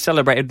that should be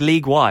celebrated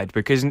league-wide,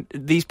 because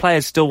these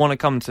players still want to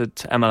come to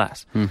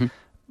MLS. Mm-hmm.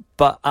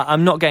 But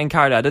I'm not getting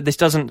carried away. This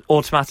doesn't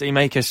automatically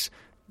make us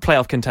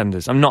playoff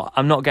contenders. I'm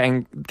not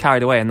getting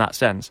carried away in that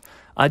sense.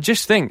 I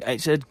just think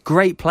it's a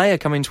great player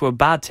coming to a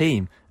bad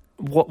team.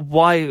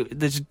 Why?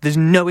 There's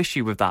no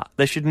issue with that.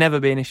 There should never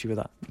be an issue with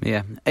that.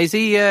 Yeah. Is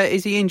he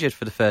injured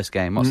for the first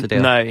game? What's the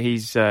deal? No,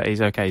 he's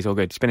okay. He's all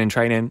good. He's been in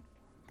training.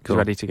 Cool. He's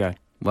ready to go.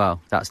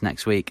 Well, that's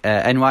next week.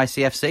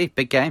 NYCFC,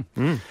 big game.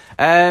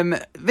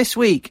 This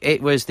week,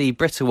 it was the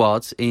Brit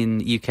Awards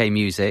in UK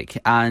music,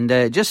 and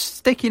just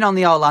sticking on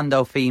the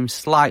Orlando theme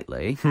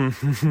slightly,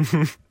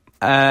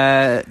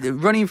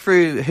 running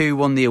through who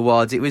won the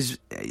awards, it was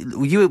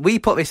we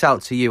put this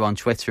out to you on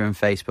Twitter and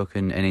Facebook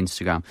and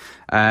Instagram.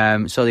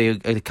 So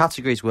the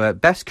categories were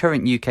Best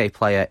Current UK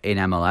Player in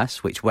MLS,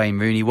 which Wayne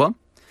Rooney won.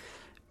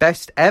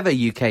 Best Ever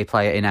UK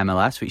Player in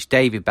MLS, which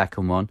David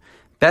Beckham won.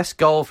 Best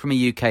goal from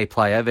a UK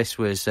player, this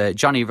was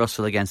Johnny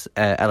Russell against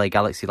LA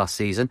Galaxy last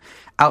season.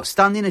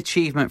 Outstanding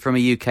achievement from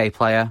a UK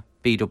player,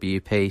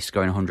 BWP,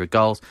 scoring 100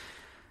 goals.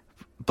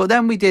 But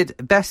then we did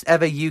Best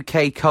Ever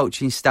UK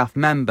Coaching Staff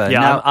Member. Yeah,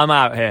 now, I'm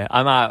out here.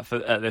 I'm out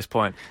at this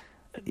point.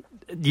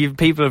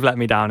 People have let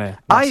me down here,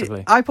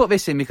 massively. I put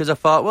this in because I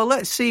thought, well,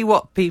 let's see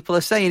what people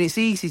are saying. It's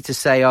easy to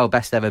say, oh,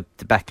 Best Ever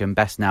Beckham,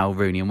 Best Now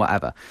Rooney and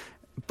whatever.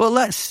 But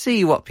let's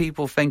see what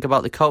people think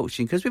about the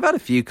coaching, because we've had a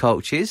few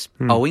coaches,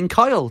 Owen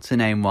Coyle to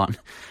name one.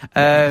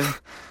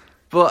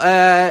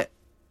 But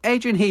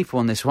Adrian Heath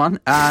won this one,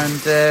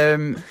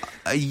 and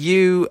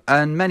you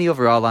and many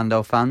other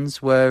Orlando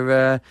fans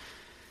were...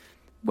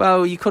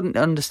 well, you couldn't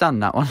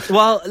understand that one.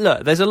 Well,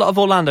 look, there's a lot of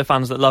Orlando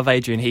fans that love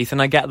Adrian Heath,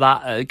 and I get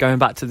that. Going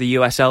back to the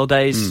USL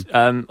days,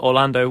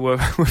 Orlando were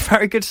a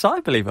very good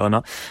side, believe it or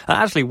not.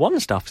 Actually won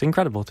stuff. It's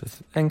incredible to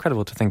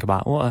think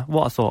about.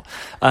 What a thought.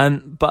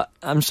 But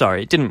I'm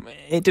sorry, it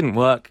didn't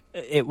work.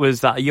 It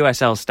was that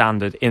USL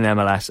standard in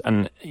MLS,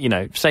 and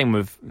same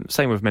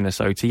with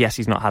Minnesota. Yes,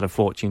 he's not had a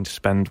fortune to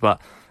spend,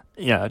 but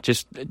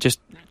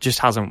just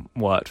hasn't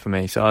worked for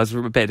me. So I was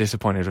a bit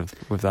disappointed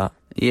with that.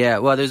 Yeah,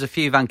 well, there's a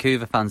few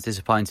Vancouver fans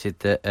disappointed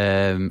that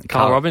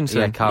Carl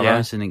Robinson. Yeah, Carl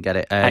Robinson didn't get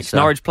it.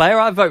 Ex-Norwich player,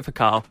 I vote for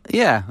Carl.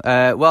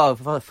 Yeah, well,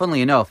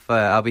 funnily enough,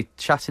 I'll be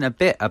chatting a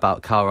bit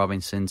about Carl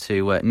Robinson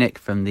to Nick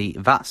from the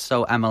That's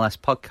So MLS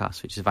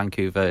podcast, which is a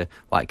Vancouver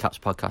Whitecaps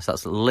podcast.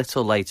 That's a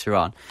little later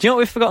on. Do you know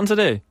what we've forgotten to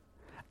do?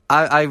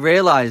 I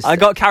realised... I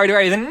got carried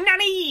away with the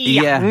nanny!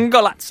 Yeah.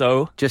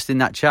 Golazzo. Just in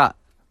that chat.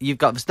 You've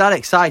got that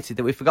excited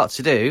that we forgot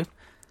to do...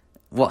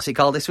 What's it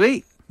called this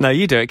week? No,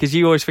 you do it, because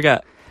you always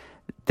forget.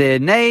 The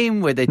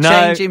name with the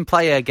changing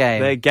player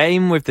game. The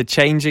game with the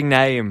changing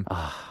name.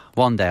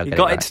 One day I'll get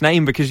it right. Its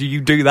name because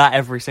you do that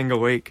every single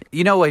week.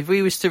 You know, if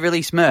we was to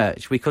release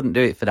merch, we couldn't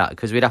do it for that,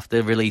 because we'd have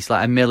to release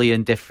like 1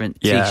 million different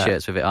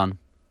T-shirts with it on.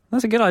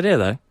 That's a good idea,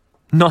 though.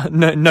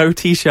 No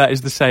T-shirt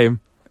is the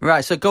same.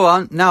 Right, so go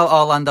on. Now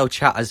Orlando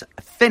chat has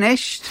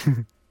finished.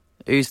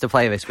 Who's the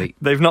player this week?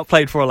 They've not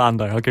played for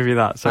Orlando, I'll give you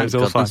that. So Thank it's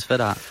all fine. for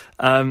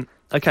that.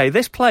 Okay,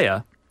 this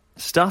player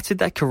started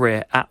their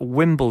career at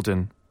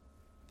Wimbledon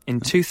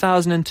in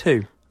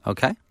 2002.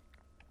 Okay.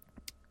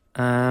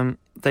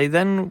 They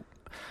then...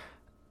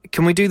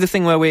 Can we do the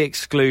thing where we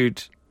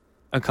exclude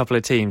a couple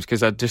of teams?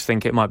 Because I just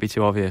think it might be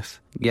too obvious.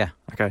 Yeah.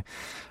 Okay.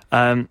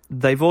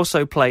 They've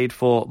also played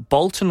for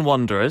Bolton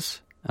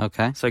Wanderers.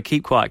 Okay. So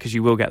keep quiet because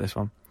you will get this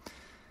one.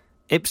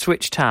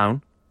 Ipswich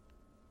Town.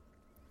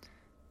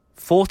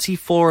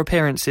 44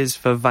 appearances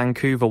for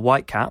Vancouver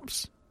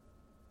Whitecaps.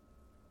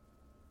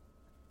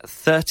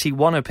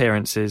 31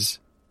 appearances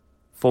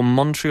for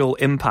Montreal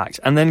Impact.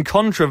 And then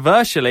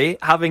controversially,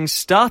 having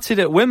started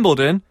at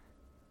Wimbledon,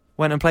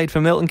 went and played for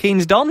Milton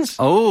Keynes Dons.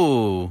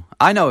 Oh,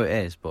 I know it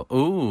is, but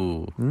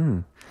ooh.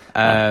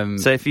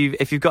 So if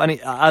you've got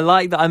any, I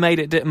like that I made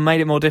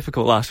it more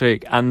difficult last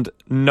week, and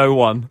no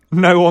one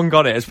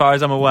got it as far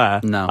as I'm aware.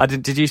 No,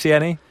 did you see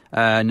any?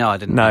 No, I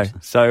didn't. No.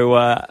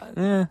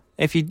 So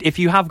if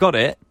you have got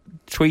it,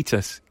 tweet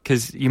us,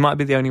 because you might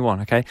be the only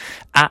one. Okay,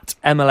 at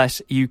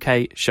MLS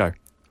UK Show.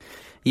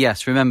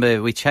 Yes,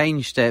 remember we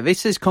changed it.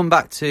 This has come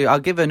back to, I'll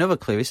give another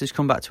clue, this has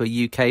come back to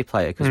a UK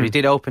player, because we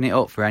did open it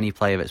up for any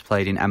player that's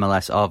played in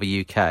MLS or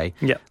the UK.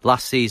 Yeah.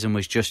 Last season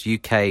was just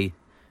UK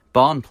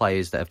born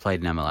players that have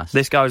played in MLS.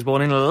 This guy was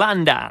born in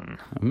London.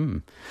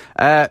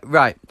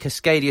 Right,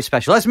 Cascadia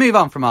special. Let's move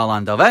on from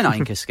Orlando. They're not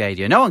in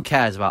Cascadia. No one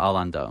cares about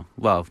Orlando.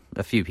 Well,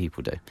 a few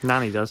people do.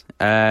 Nanny does.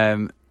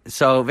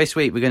 So this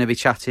week we're going to be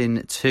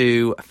chatting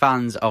to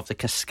fans of the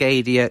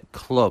Cascadia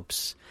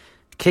clubs.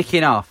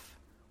 kicking off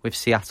with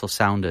Seattle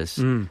Sounders.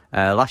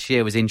 Last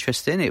year was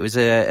interesting. It was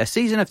a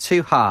season of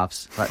two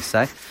halves, let's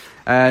say.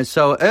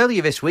 So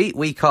earlier this week,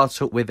 we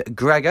caught up with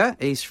Gregor.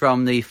 He's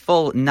from the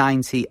Full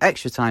 90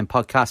 Extra Time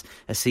podcast,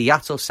 a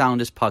Seattle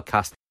Sounders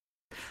podcast.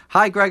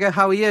 Hi, Gregor.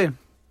 How are you?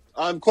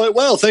 I'm quite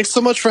well. Thanks so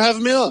much for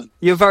having me on.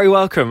 You're very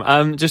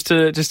welcome. Just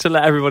to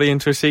let everybody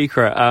into a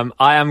secret,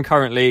 I am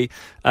currently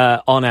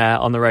on air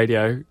on the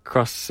radio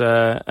across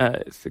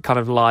kind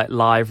of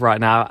live right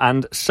now,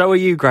 and so are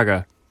you,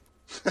 Gregor.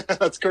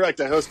 That's correct.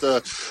 I host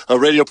a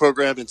radio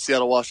program in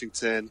Seattle,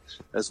 Washington,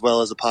 as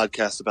well as a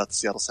podcast about the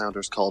Seattle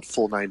Sounders called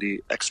Full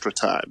 90 Extra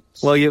Time.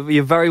 Well,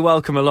 you're very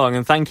welcome along,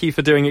 and thank you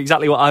for doing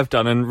exactly what I've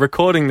done and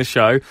recording the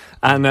show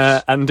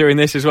and doing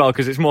this as well,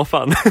 because it's more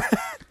fun.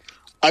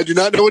 I do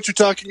not know what you're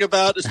talking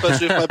about,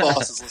 especially if my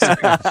boss is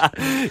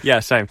listening. Yeah,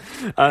 same.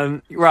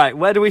 Right,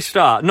 where do we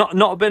start?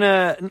 Not been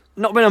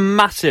a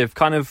massive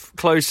kind of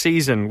closed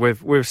season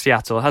with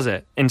Seattle, has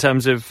it? In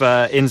terms of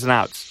ins and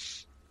outs.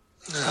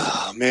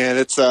 Oh, man,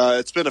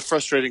 it's been a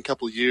frustrating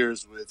couple of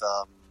years with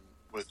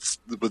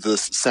the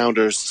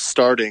Sounders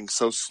starting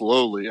so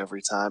slowly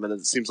every time, and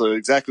it seems like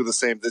exactly the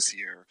same this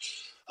year.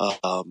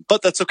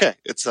 But that's okay.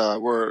 It's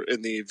we're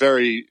in the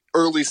very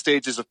early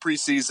stages of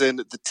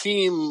preseason. The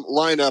team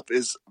lineup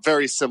is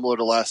very similar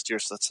to last year,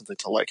 so that's something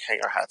to hang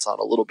our hats on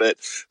a little bit.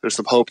 There's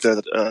some hope there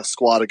that a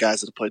squad of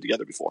guys that have played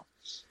together before.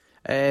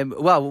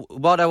 Well,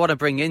 what I want to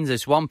bring in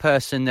is one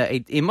person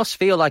that he must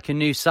feel like a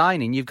new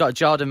signing. You've got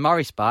Jordan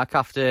Morris back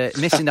after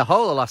missing the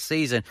whole of last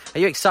season. Are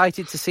you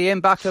excited to see him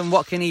back, and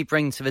what can he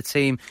bring to the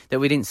team that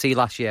we didn't see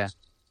last year?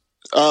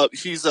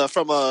 He's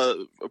from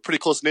a pretty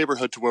close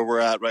neighborhood to where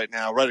we're at right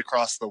now, right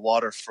across the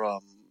water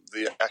from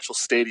the actual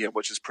stadium,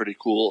 which is pretty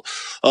cool.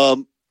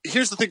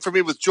 Here's the thing for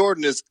me with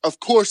Jordan is, of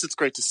course, it's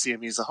great to see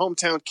him. He's a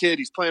hometown kid.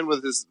 He's playing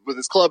with his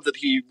club that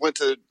he went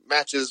to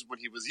matches when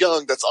he was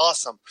young. That's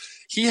awesome.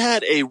 He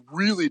had a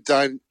really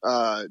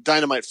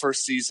dynamite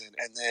first season,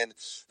 and then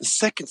the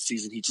second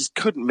season he just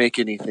couldn't make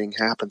anything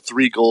happen.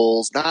 3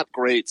 goals, not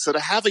great. So to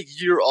have a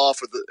year off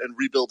and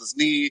rebuild his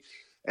knee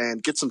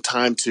and get some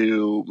time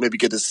to maybe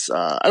get his,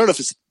 I don't know if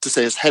it's to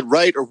say his head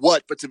right or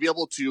what, but to be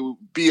able to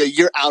be a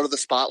year out of the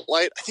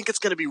spotlight, I think it's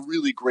going to be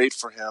really great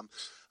for him.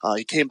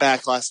 He came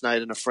back last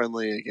night in a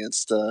friendly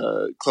against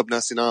Club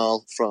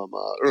Nacional from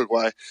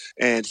Uruguay,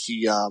 and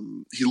he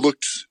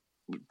looked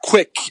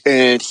quick,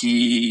 and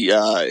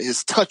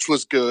his touch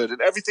was good,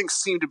 and everything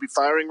seemed to be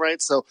firing right.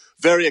 So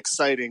very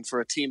exciting for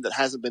a team that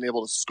hasn't been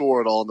able to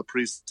score at all in the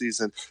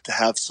preseason to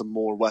have some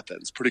more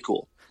weapons. Pretty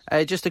cool.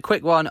 Just a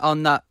quick one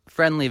on that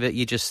friendly that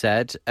you just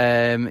said.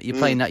 You're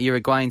playing that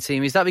Uruguayan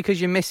team. Is that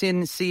because you're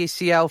missing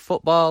CCL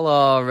football,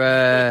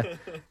 or?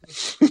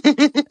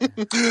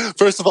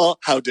 First of all,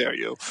 how dare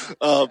you?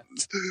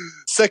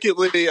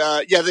 Secondly,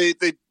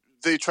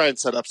 they try and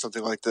set up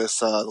something like this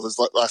those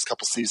last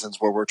couple seasons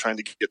where we're trying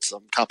to get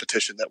some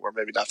competition that we're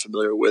maybe not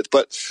familiar with.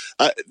 But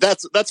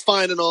that's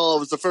fine and all.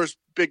 It was the first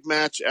big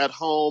match at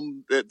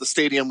home. The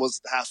stadium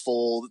was half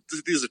full.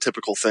 These are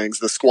typical things.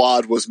 The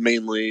squad was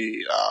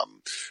mainly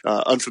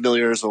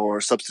unfamiliars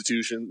or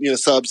substitution,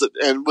 subs,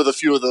 and with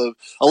a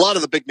lot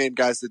of the big name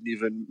guys didn't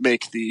even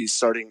make the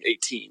starting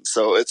 18.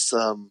 So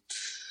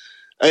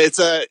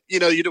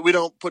we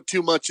don't put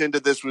too much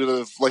into this. We would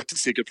have liked to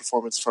see a good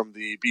performance from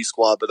the B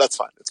squad, but that's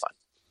fine. It's fine.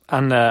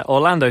 And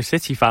Orlando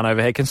City fan over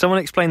here. Can someone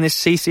explain this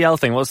CCL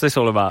thing? What's this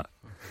all about?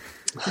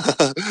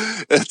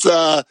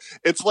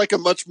 It's like a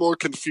much more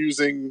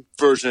confusing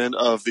version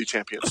of the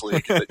Champions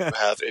League that you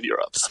have in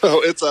Europe.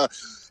 So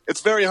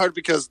it's very hard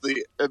because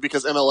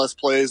MLS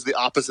plays the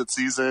opposite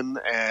season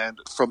and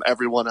from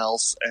everyone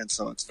else, and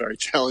so it's very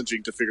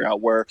challenging to figure out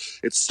where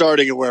it's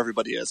starting and where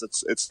everybody is.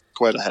 It's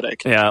quite a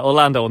headache. Yeah,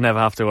 Orlando will never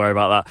have to worry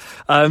about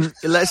that.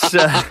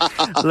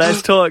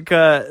 Let's talk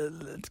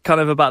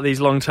kind of about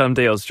these long-term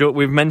deals.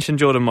 We've mentioned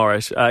Jordan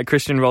Morris,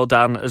 Christian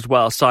Roldan as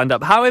well signed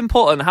up. How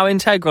important, how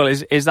integral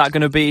is that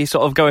going to be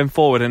sort of going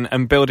forward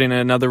and building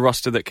another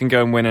roster that can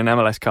go and win an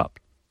MLS Cup?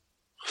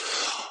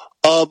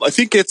 I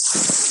think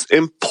it's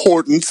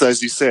important,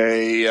 as you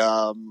say.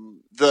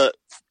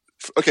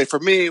 For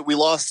me, we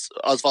lost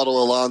Osvaldo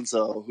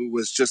Alonso, who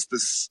was just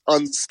this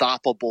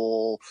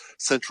unstoppable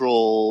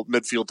central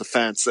midfield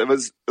defense. It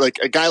was like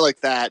a guy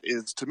like that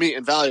is, to me,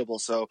 invaluable.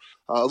 So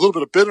a little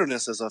bit of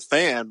bitterness as a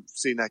fan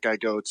seeing that guy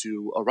go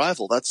to a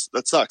rival. That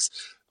sucks.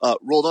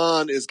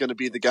 Roldan is going to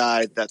be the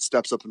guy that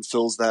steps up and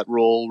fills that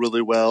role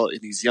really well, and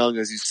he's young,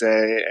 as you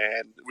say,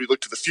 and we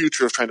look to the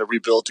future of trying to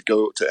rebuild to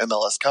go to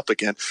MLS Cup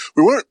again.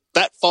 We weren't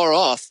that far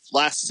off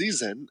last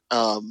season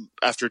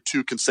after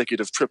 2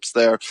 consecutive trips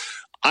there.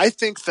 I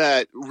think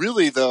that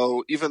really,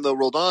 though, even though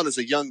Roldan is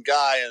a young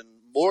guy and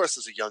Morris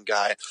is a young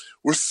guy,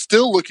 we're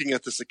still looking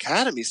at this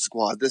academy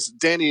squad, this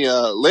Danny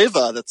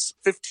Leyva that's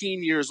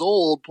 15 years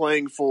old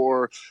playing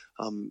for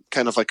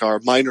kind of like our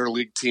minor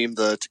league team,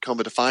 the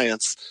Tacoma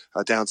Defiance,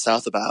 down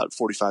south about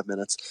 45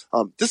 minutes.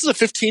 This is a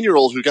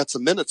 15-year-old who got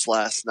some minutes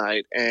last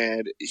night,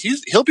 and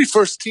he'll be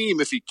first team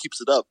if he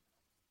keeps it up.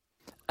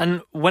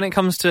 And when it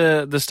comes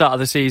to the start of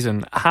the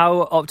season,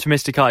 how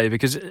optimistic are you?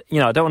 Because,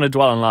 I don't want to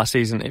dwell on last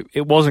season.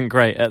 It wasn't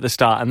great at the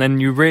start, and then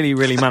you really,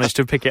 really managed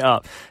to pick it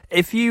up.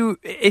 If you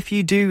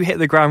do hit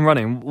the ground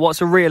running, what's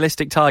a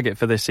realistic target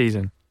for this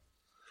season?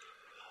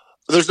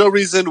 There's no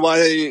reason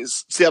why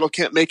Seattle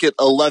can't make it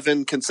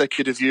 11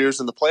 consecutive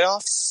years in the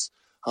playoffs.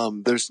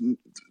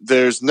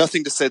 There's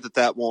nothing to say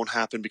that won't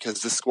happen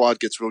because this squad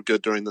gets real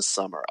good during the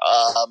summer.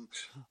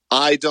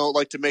 I don't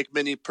like to make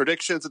many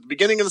predictions at the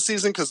beginning of the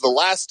season because the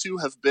last two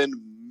have been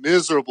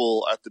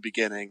miserable at the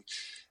beginning.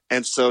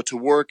 And so to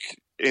work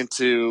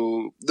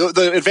into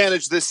the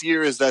advantage this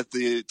year is that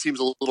the team's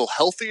a little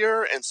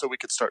healthier, and so we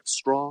could start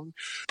strong.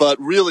 But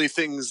really,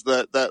 things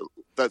that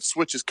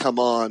switches come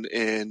on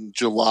in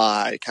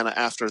July, kind of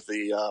after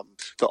the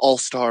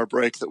All-Star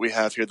break that we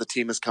have here. The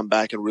team has come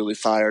back and really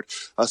fired.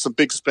 Some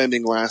big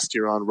spending last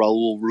year on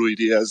Raul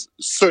Ruidiaz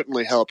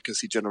certainly helped because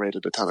he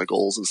generated a ton of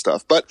goals and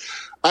stuff. But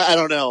I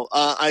don't know.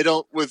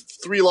 With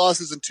 3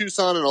 losses in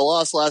Tucson and a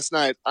loss last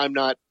night, I'm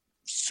not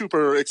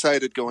super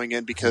excited going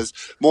in because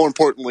more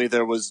importantly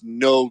there was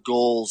no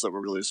goals that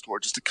were really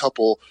scored. Just a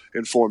couple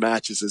in 4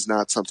 matches is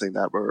not something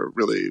that we're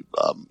really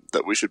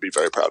that we should be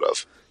very proud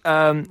of.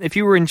 If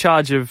you were in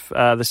charge of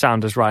the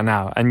Sounders right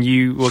now and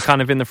you were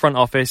kind of in the front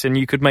office and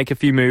you could make a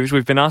few moves,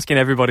 we've been asking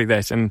everybody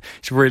this and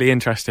it's really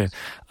interesting.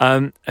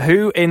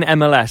 Who in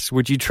MLS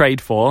would you trade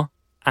for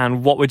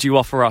and what would you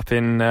offer up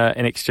in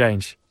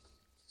exchange?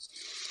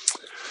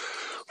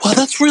 Well,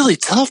 that's really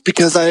tough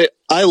because I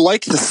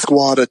like the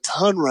squad a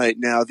ton right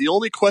now. The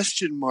only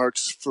question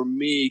marks for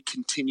me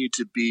continue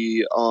to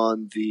be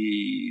on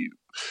the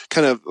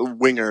kind of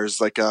wingers.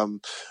 Like,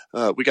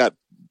 we got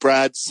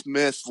Brad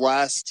Smith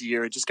last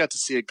year. I just got to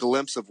see a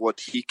glimpse of what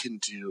he can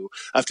do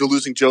after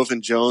losing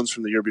Jovan Jones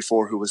from the year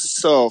before, who was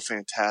so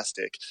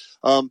fantastic.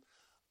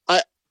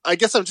 I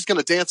guess I'm just going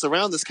to dance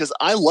around this because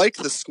I like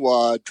the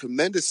squad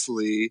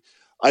tremendously.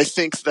 I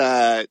think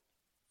that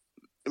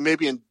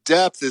maybe in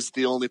depth is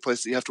the only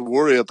place that you have to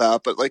worry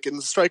about. But like in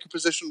the striker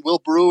position, Will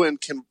Bruin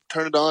can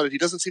turn it on and he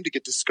doesn't seem to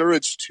get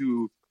discouraged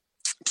too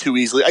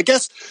easily. I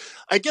guess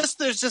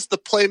there's just the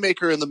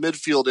playmaker in the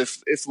midfield.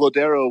 If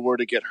Lodero were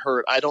to get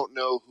hurt, I don't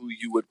know who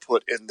you would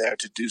put in there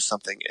to do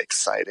something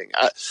exciting.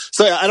 I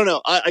don't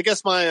know. I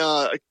guess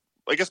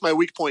my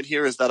weak point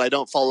here is that I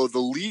don't follow the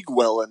league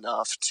well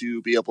enough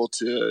to be able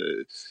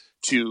to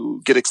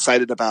get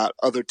excited about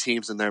other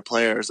teams and their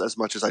players as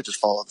much as I just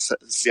follow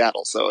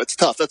Seattle. So it's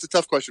tough. That's a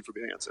tough question for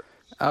me to answer.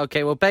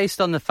 Okay, well,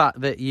 based on the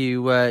fact that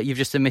you've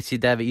just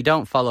admitted there that you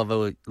don't follow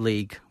the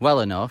league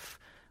well enough,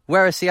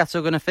 where is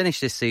Seattle going to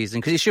finish this season?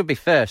 Because it should be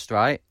first,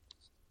 right?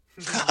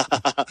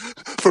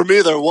 For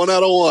me, they're 1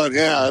 out of 1.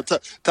 Yeah,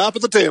 top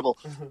of the table.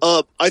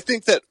 I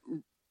think that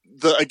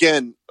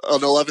an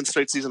 11th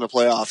straight season of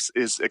playoffs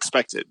is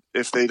expected.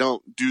 If they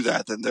don't do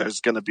that, then there's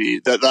going to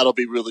be that'll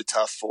be really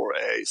tough for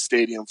a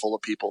stadium full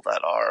of people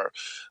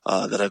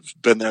that have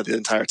been there the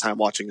entire time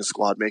watching a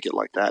squad make it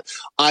like that.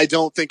 I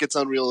don't think it's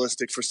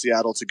unrealistic for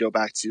Seattle to go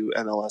back to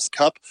MLS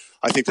Cup.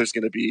 I think there's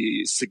going to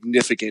be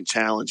significant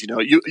challenge.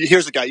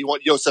 Here's a guy you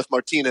want, Josef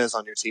Martinez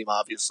on your team,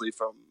 obviously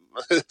from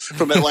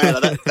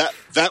Atlanta.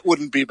 that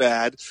wouldn't be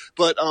bad.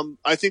 But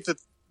I think that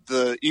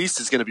the East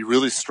is going to be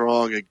really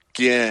strong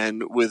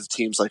again with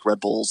teams like Red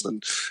Bulls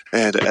and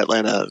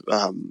Atlanta.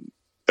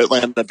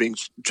 Atlanta being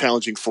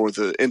challenging for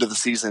the end of the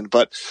season,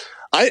 but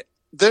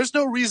there's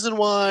no reason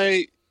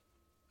why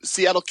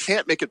Seattle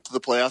can't make it to the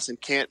playoffs and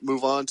can't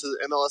move on to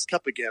the MLS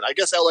Cup again. I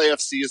guess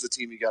LAFC is a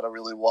team you got to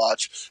really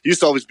watch. It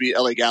used to always be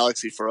LA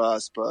Galaxy for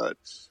us, but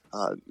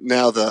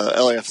now the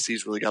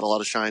LAFC's really got a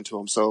lot of shine to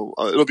them. So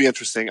it'll be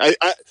interesting.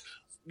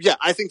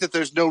 I think that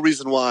there's no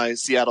reason why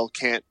Seattle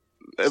can't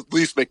at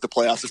least make the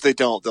playoffs. If they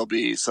don't, there'll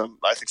be some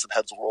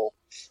heads will roll.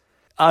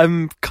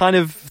 I'm kind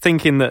of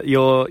thinking that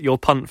your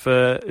punt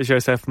for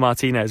Josef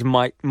Martinez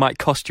might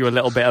cost you a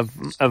little bit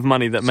of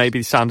money that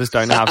maybe Sounders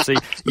don't have. So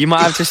you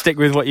might have to stick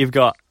with what you've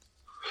got.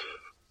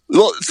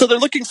 Well, so we're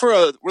looking for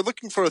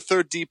a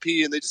third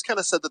DP, and they just kind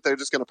of said that they're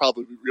just going to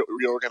probably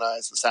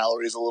reorganize the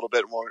salaries a little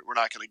bit. And we're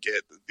not going to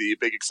get the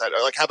big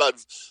excitement. Like, how about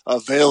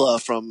Vela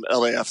from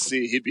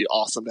LAFC? He'd be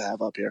awesome to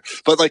have up here.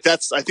 But I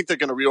think they're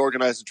going to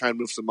reorganize and try and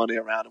move some money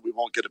around, and we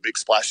won't get a big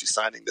splashy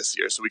signing this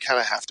year. So we kind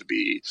of have to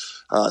be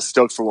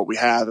stoked for what we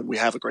have, and we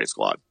have a great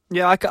squad.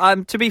 Yeah,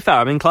 I'm to be fair,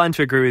 I'm inclined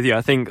to agree with you.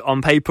 I think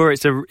on paper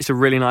it's a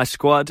really nice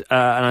squad,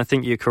 and I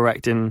think you're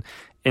correct in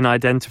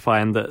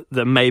identifying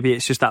that maybe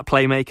it's just that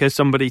playmaker,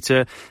 somebody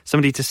to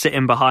sit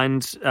in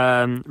behind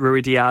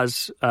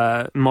Ruidiaz,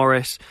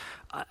 Morris,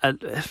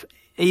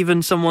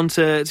 even someone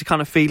to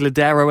kind of feed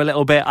Lodero a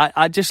little bit.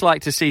 I'd just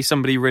like to see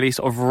somebody really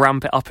sort of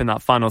ramp it up in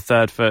that final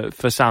third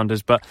for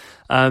Sounders. But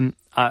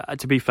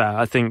to be fair,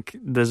 I think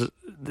there's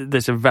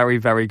a very,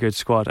 very good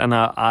squad, and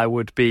I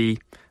would be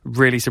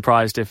really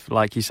surprised if,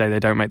 like you say, they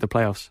don't make the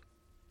playoffs.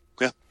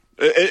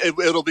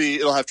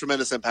 It'll have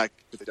tremendous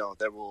impact if they don't.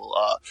 They will,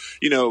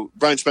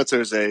 Brian Schmetzer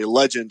is a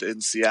legend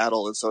in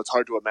Seattle, and so it's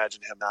hard to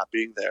imagine him not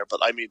being there. But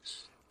I mean,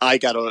 I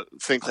got to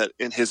think that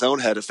in his own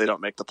head, if they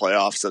don't make the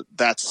playoffs,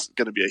 that's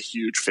going to be a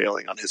huge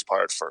failing on his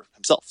part for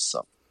himself.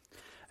 So,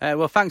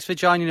 Well, thanks for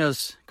joining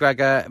us,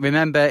 Gregor.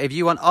 Remember, if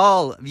you want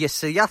all of your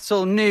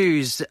Seattle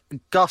news,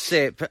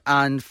 gossip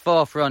and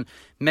forefront,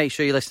 make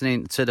sure you're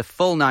listening to the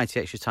full 90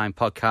 Extra Time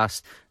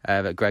podcast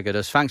that Gregor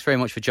does. Thanks very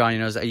much for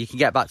joining us. You can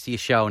get back to your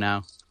show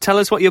now. Tell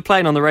us what you're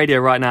playing on the radio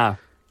right now.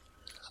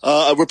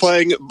 We're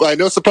playing, by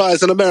no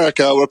surprise in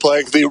America, we're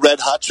playing the Red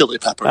Hot Chili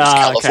Peppers,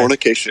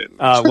 Californication.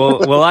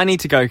 Okay. Well, I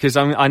need to go because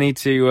I need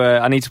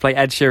to play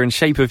Ed Sheeran's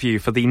Shape of You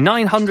for the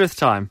 900th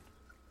time.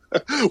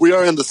 We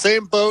are in the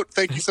same boat.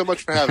 Thank you so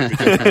much for having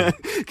me.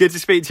 Good to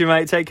speak to you,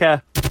 mate. Take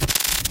care.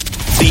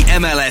 The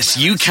MLS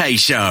UK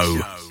show.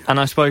 And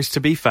I suppose, to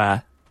be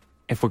fair,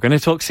 if we're going to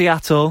talk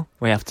Seattle,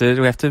 we have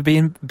to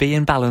be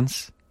in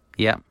balance.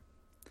 Yeah.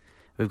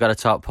 We've got to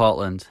talk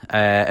Portland.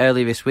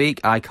 Earlier this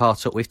week, I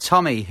caught up with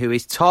Tommy, who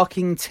is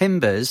Talking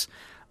Timbers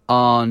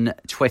on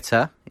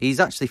Twitter. He's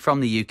actually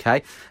from the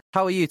UK.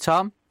 How are you,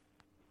 Tom?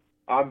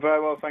 I'm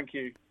very well, thank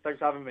you. Thanks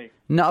for having me.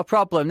 Not a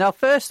problem. Now,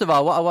 first of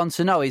all, what I want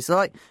to know is,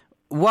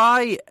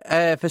 why,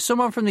 for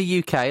someone from the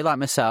UK like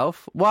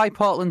myself, why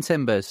Portland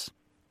Timbers?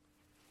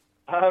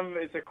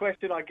 It's a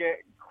question I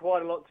get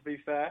quite a lot, to be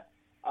fair.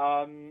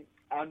 And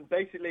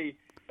basically,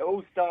 it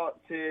all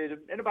started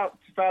in about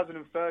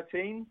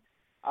 2013.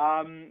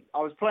 I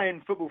was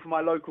playing football for my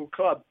local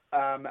club,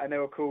 and they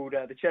were called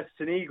the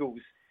Chesterton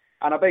Eagles.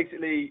 And I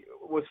basically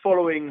was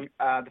following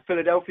the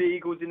Philadelphia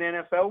Eagles in the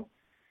NFL.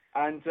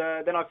 And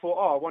then I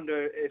thought, I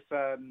wonder if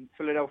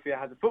Philadelphia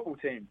has a football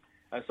team,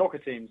 a soccer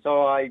team.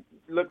 So I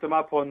looked them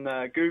up on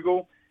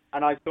Google,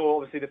 and I saw,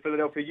 obviously, the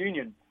Philadelphia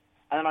Union.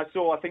 And then I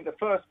saw, I think, the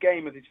first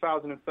game of the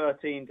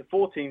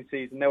 2013-14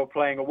 season, they were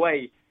playing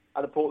away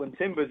at the Portland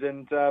Timbers.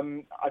 And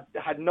I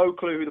had no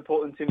clue who the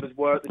Portland Timbers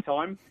were at the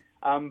time.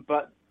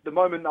 But the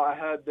moment that I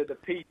heard that the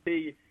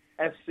PT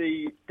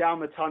FC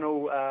down the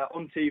tunnel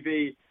on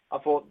TV, I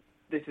thought,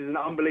 this is an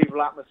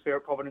unbelievable atmosphere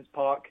at Providence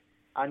Park.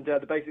 And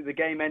basically the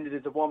game ended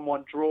as a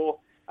 1-1 draw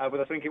with,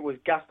 I think it was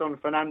Gaston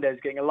Fernandez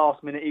getting a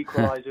last-minute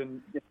equaliser,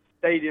 and the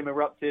stadium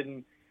erupted,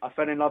 and I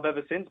fell in love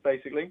ever since,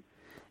 basically.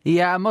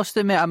 Yeah, I must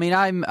admit, I mean,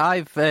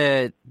 I've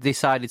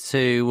decided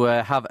to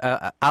have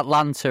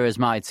Atlanta as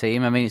my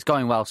team. I mean, it's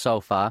going well so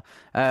far.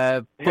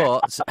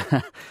 But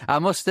I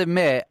must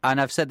admit,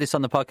 and I've said this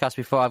on the podcast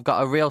before, I've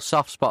got a real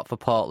soft spot for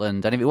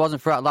Portland. And if it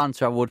wasn't for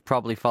Atlanta, I would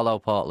probably follow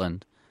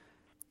Portland.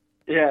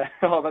 Yeah,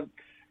 that's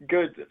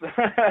good.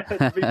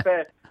 To be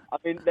fair, I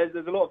mean, there's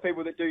a lot of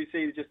people that do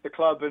see just the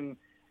club and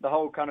the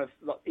whole kind of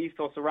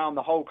ethos around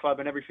the whole club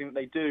and everything that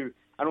they do,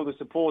 and all the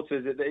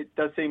supporters. It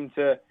does seem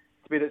to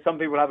be that some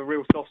people have a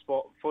real soft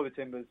spot for the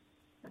Timbers.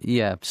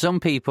 Yeah, some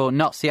people,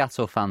 not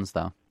Seattle fans,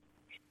 though.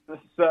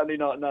 Certainly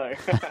not, no.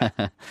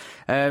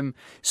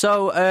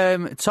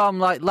 Tom,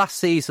 like last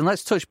season,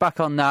 let's touch back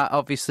on that.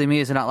 Obviously,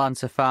 me as an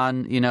Atlanta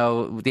fan, you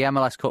know, the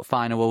MLS Cup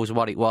final was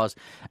what it was.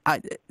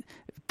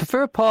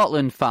 For a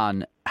Portland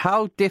fan,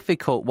 how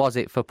difficult was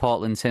it for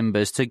Portland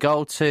Timbers to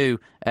go to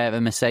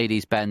the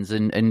Mercedes-Benz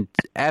and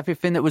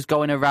everything that was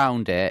going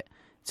around it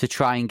to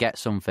try and get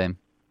something?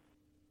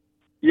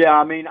 Yeah,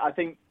 I mean, I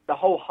think the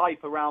whole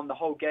hype around the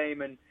whole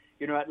game and,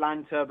 you know,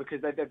 Atlanta,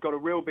 because they've got a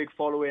real big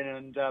following,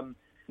 and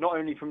not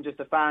only from just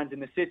the fans in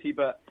the city,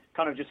 but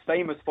kind of just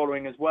famous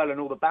following as well, and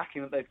all the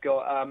backing that they've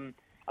got.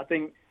 I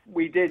think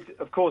we did,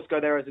 of course, go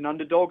there as an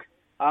underdog,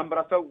 but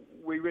I felt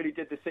we really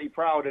did the city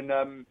proud,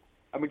 and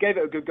we gave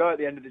it a good go at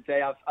the end of the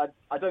day.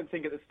 I don't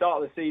think at the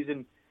start of the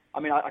season,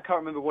 I mean, I can't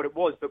remember what it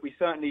was, but we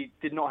certainly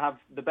did not have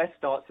the best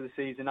start to the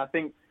season. I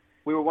think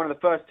we were one of the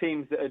first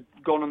teams that had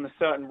gone on the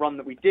certain run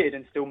that we did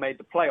and still made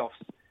the playoffs,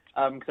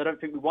 because I don't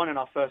think we won in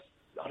our first,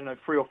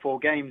 3 or 4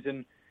 games.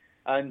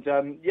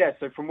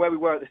 So from where we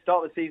were at the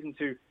start of the season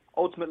to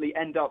ultimately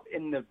end up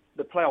in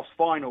the playoffs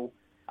final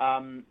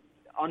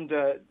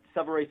under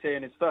Savarese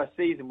in his first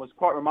season was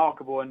quite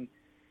remarkable. And,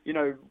 you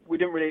know, we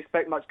didn't really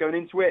expect much going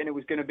into it, and it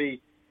was going to be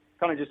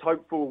kind of just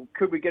hopeful,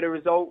 could we get a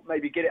result,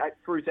 maybe get it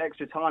through to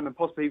extra time and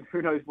possibly,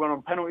 who knows, win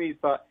on penalties,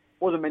 but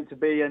wasn't meant to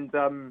be. And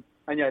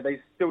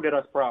they still did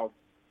us proud.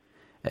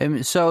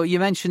 So you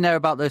mentioned there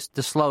about the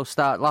slow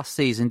start last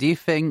season. Do you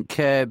think,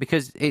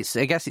 because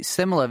I guess it's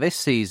similar this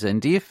season,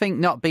 do you think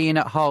not being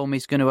at home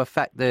is going to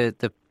affect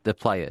the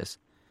players?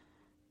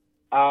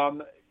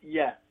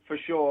 Yeah, for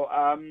sure.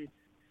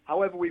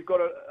 However, we've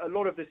got a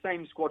lot of the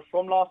same squad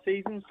from last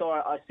season, so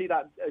I see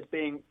that as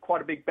being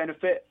quite a big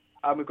benefit.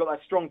 We've got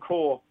that strong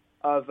core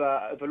of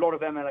a lot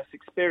of MLS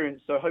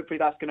experience, so hopefully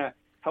that's going to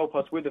help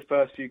us with the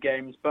first few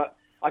games. But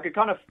I could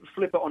kind of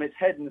flip it on its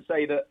head and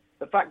say that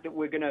the fact that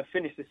we're going to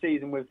finish the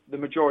season with the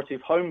majority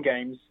of home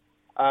games,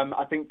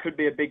 I think could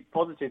be a big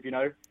positive. You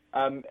know,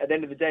 at the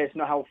end of the day, it's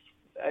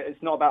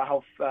not about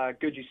how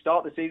good you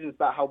start the season; it's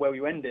about how well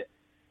you end it.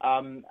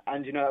 And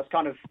you know, that's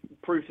kind of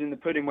proof in the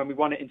pudding when we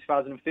won it in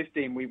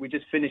 2015. We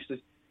just finished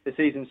the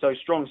season so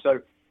strong. So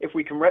if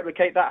we can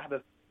replicate that, have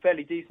a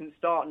fairly decent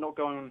start, not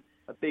go on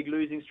a big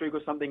losing streak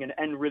or something, and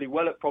end really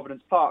well at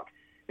Providence Park,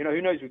 you know,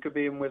 who knows? We could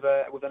be in with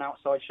an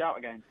outside shout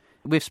again.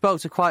 we've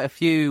spoke to quite a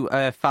few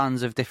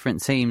fans of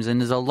different teams,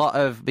 and there's a lot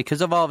of,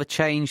 because of all the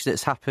change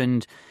that's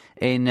happened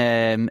in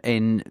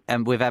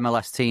with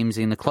MLS teams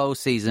in the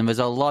closed season, there's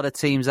a lot of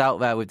teams out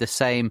there with the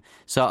same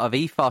sort of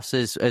ethos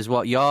as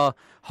what you're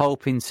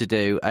hoping to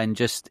do, and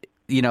just,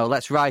 you know,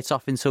 let's write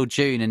off until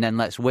June and then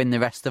let's win the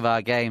rest of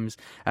our games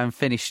and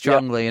finish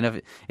strongly. Yep.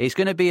 And it's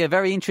going to be a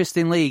very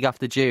interesting league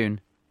after June.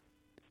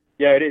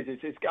 Yeah, it is.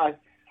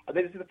 I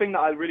think this is the thing that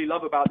I really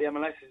love about the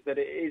MLS, is that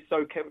it is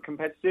so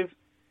competitive,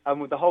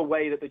 and with the whole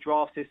way that the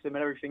draft system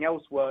and everything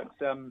else works,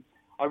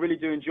 I really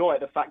do enjoy it,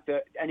 the fact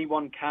that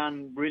anyone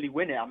can really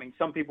win it. I mean,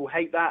 some people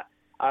hate that,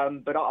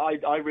 but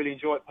I really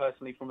enjoy it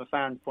personally from a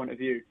fan's point of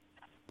view.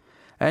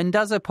 And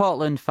as a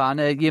Portland fan,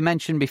 you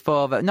mentioned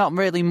before that not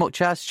really much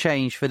has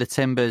changed for the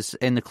Timbers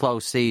in the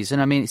close season.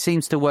 I mean, it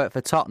seems to work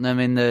for Tottenham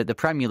in the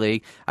Premier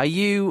League. Are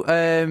you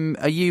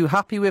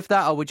happy with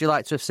that, or would you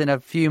like to have seen a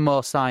few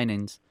more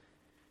signings?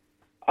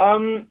 I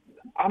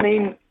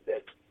mean,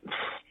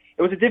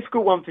 it was a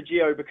difficult one for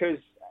Gio, because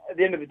at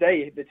the end of the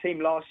day, the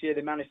team last year,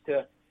 they managed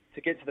to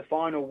get to the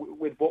final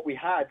with what we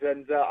had,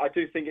 and I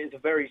do think it is a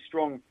very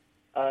strong,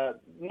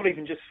 not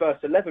even just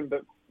first 11,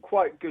 but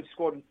quite good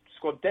squad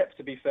depth,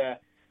 to be fair.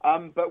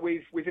 But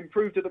we've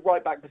improved at the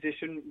right back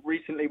position.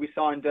 Recently, we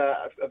signed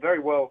a very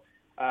well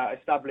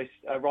established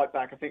right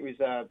back. I think it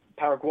was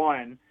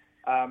Paraguayan,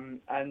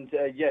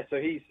 so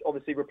he's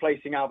obviously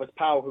replacing Alves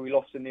Powell, who we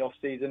lost in the off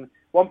season.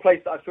 One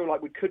place that I feel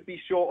like we could be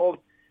short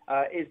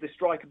of is the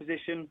striker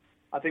position.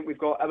 I think we've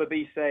got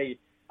Ababise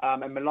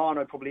and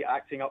Milano probably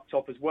acting up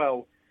top as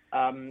well.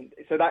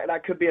 So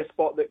that could be a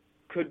spot that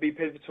could be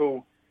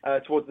pivotal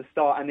towards the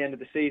start and the end of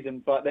the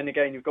season. But then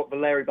again, you've got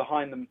Valeri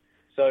behind them,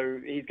 so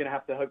he's going to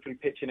have to hopefully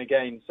pitch in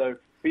again. So it'll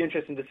be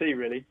interesting to see,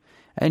 really.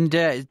 And,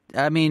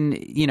 I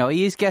mean, you know,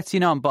 he is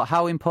getting on, but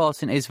how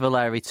important is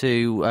Valeri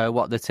to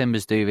what the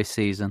Timbers do this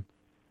season?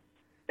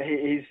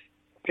 He's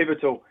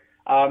pivotal.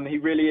 He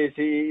really is.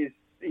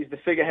 He's the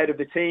figurehead of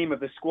the team,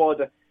 of the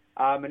squad,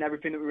 and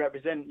everything that we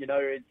represent. You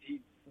know, he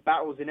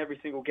battles in every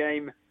single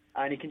game,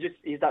 and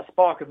he's that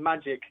spark of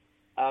magic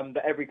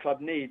that every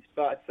club needs.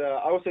 But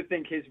I also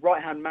think his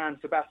right-hand man,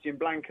 Sebastian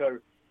Blanco,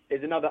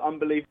 is another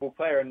unbelievable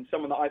player, and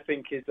someone that I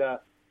think is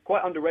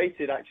quite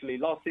underrated, actually.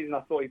 Last season,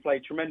 I thought he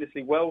played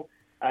tremendously well.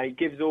 He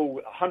gives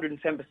all 110%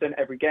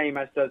 every game,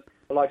 as does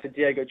the likes of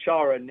Diego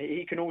Chara, and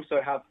he can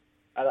also have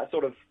that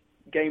sort of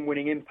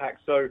game-winning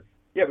impact. So,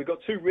 yeah, we've got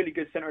two really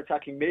good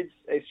centre-attacking mids.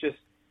 It's just,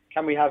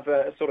 can we have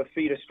a sort of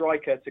feeder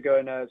striker to go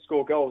and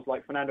score goals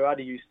like Fernando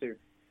Adi used to?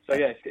 So,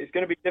 yeah, it's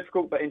going to be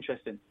difficult but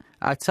interesting.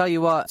 I tell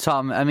you what,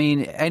 Tom, I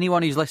mean,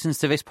 anyone who listens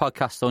to this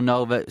podcast will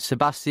know that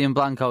Sebastian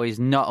Blanco is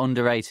not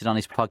underrated on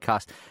his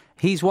podcast.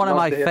 He's one of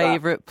my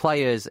favourite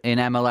players in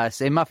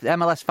MLS. In my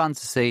MLS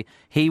fantasy,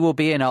 he will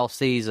be in all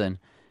season.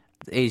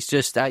 He's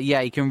just,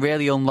 he can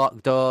really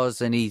unlock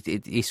doors, and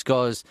he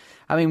scores.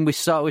 I mean, we've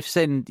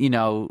seen, you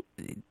know,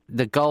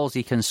 the goals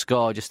he can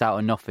score just out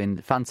of nothing.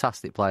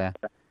 Fantastic player.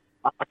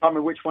 I can't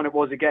remember which one it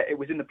was again. It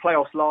was in the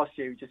playoffs last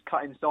year. He just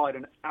cut inside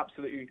and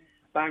absolutely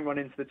bang on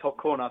into the top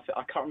corner.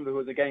 I can't remember who it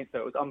was against,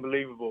 though. It was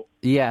unbelievable.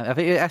 Yeah, I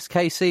think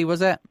SKC,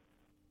 was it?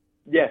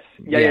 Yes.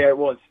 Yeah, it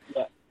was.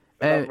 Yeah,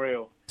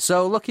 unreal.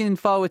 So looking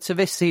forward to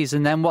this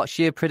season then, what's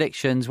your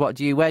predictions? Where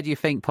do you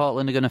think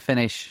Portland are going to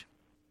finish?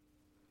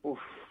 Oof.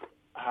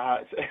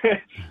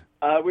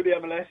 With the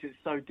MLS, it's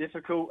so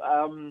difficult.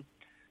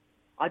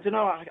 I don't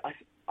know.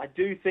 I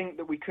do think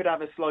that we could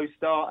have a slow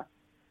start.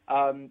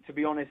 To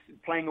be honest,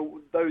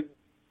 playing those,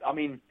 I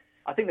mean,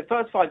 I think the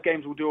first 5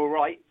 games will do all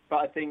right, but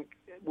I think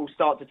we'll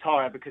start to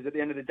tire, because at the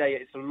end of the day,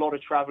 it's a lot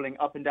of travelling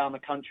up and down the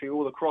country,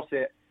 all across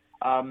it.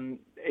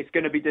 It's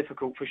going to be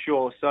difficult for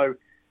sure. So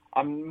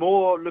I'm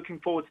more looking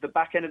forward to the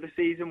back end of the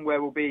season,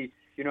 where we'll be,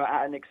 you know,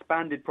 at an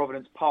expanded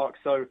Providence Park.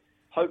 So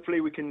hopefully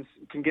we can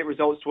get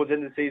results towards the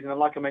end of the season, and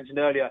like I mentioned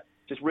earlier,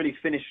 just really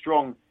finish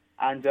strong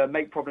and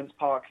make Providence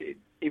Park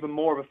even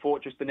more of a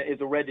fortress than it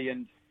is already,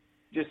 and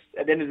just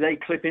at the end of the day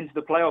clip into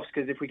the playoffs,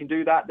 because if we can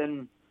do that,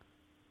 then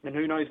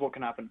who knows what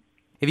can happen.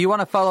 If you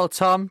want to follow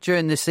Tom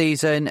during the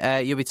season,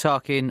 you'll be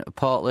talking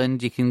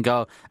Portland. You can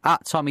go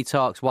at Tommy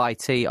Talks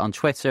YT on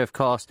Twitter, of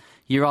course.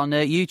 You're on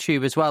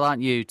YouTube as well,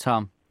 aren't you,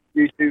 Tom?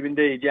 YouTube,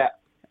 indeed, yeah.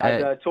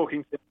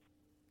 Talking Timbers.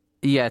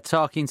 Yeah,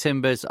 Talking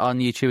Timbers on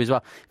YouTube as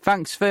well.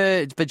 Thanks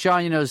for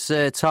joining us,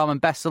 Tom, and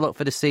best of luck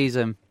for the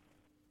season.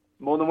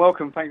 More than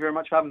welcome. Thank you very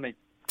much for having me.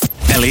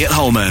 Elliot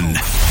Holman,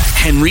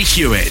 Henry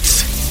Hewitt.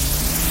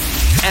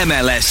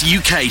 MLS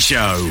UK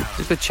show.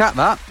 It's a good chat,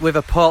 that, with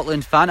a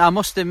Portland fan. I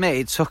must admit,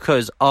 it took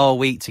us all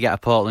week to get a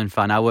Portland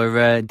fan.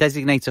 Our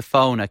designated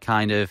phoner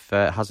kind of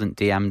hasn't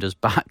DM'd us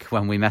back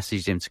when we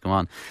messaged him to come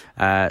on.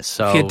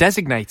 So if you're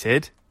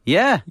designated,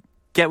 yeah,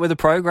 get with the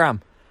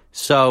programme.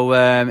 So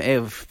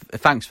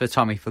thanks for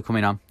Tommy for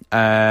coming on.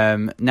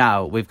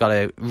 Now we've got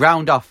to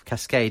round off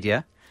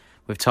Cascadia.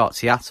 We've talked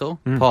Seattle,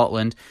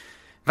 Portland.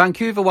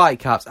 Vancouver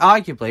Whitecaps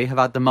arguably have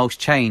had the most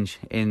change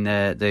in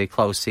the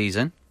closed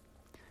season.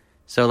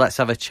 So let's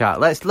have a chat.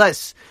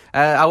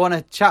 I want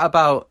to chat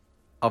about,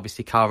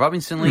 obviously, Carl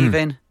Robinson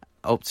leaving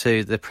up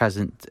to the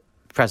present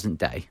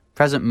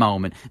present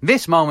moment,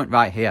 this moment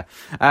right here.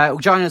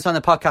 Joining us on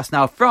the podcast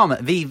now from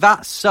the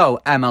That's So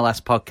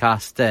MLS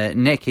podcast,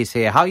 Nick is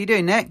here. How are you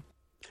doing, Nick?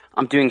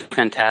 I'm doing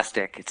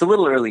fantastic. It's a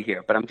little early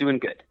here, but I'm doing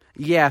good.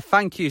 Yeah,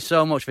 thank you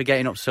so much for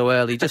getting up so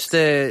early. Just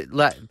to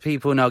let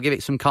people know, give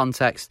it some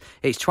context,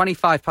 it's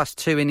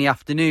 2:25 in the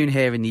afternoon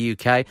here in the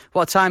UK.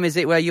 What time is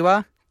it where you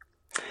are?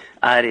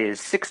 It is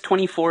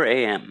 6:24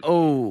 a.m.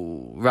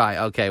 Oh, right,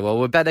 okay. Well,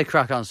 we better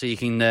crack on so you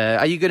can...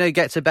 are you going to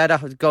get to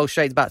bed, go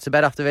straight back to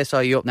bed after this, or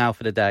are you up now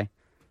for the day?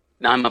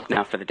 No, I'm up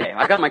now for the day.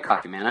 I got my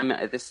coffee,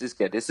 man. This is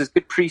good. This is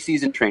good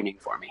preseason training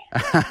for me.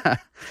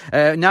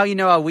 Now you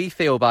know how we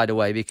feel, by the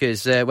way,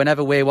 because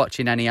whenever we're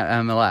watching any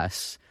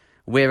MLS...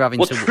 we're having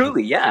to... Well,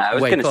 truly, yeah. I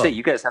was going to say,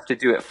 you guys have to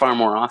do it far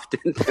more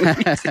often than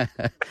we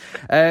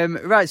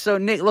do. Right, so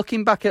Nick,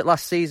 looking back at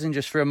last season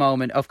just for a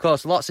moment, of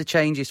course, lots of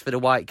changes for the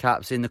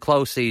Whitecaps in the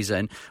close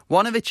season.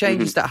 One of the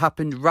changes that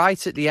happened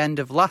right at the end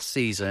of last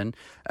season,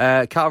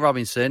 Carl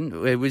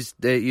Robinson, it was,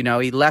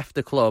 he left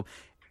the club.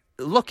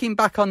 Looking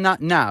back on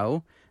that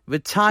now, the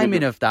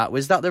timing of that,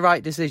 was that the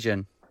right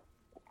decision?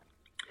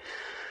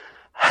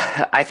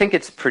 I think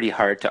it's pretty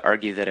hard to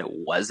argue that it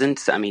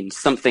wasn't. I mean,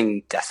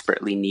 something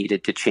desperately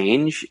needed to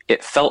change.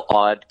 It felt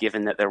odd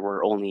given that there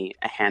were only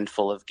a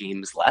handful of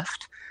games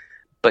left.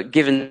 But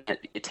given that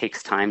it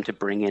takes time to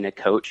bring in a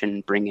coach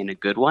and bring in a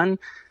good one,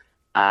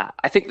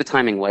 I think the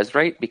timing was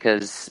right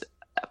because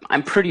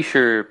I'm pretty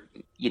sure,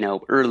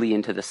 early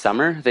into the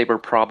summer, they were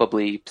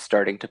probably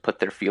starting to put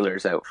their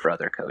feelers out for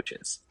other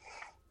coaches.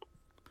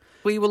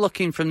 We were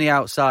looking from the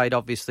outside,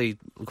 obviously,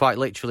 quite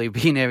literally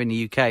being here in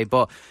the UK,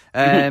 but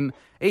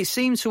it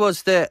seemed to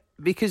us that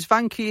because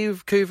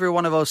Vancouver are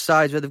one of those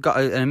sides where they've got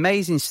an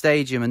amazing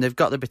stadium and they've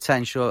got the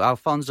potential.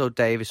 Alphonso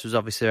Davies was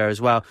obviously there as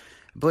well,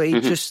 but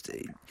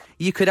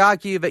you could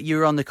argue that you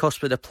were on the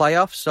cusp of the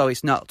playoffs, so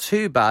it's not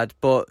too bad,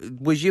 but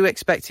was you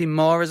expecting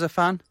more as a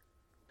fan?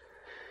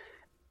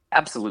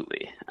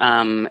 Absolutely.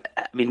 I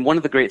mean, one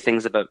of the great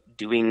things about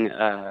doing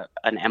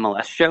an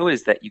MLS show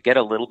is that you get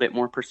a little bit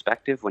more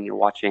perspective when you're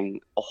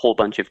watching a whole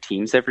bunch of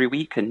teams every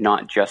week and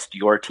not just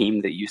your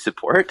team that you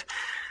support.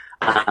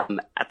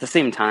 At the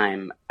same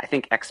time, I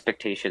think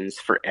expectations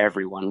for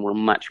everyone were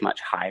much, much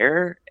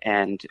higher.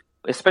 And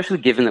especially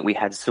given that we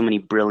had so many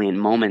brilliant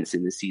moments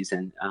in the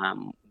season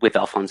with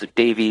Alphonso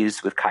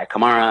Davies, with Kai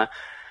Kamara,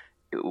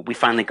 we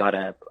finally got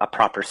a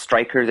proper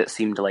striker that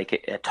seemed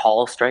like a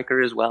tall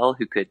striker as well,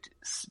 who could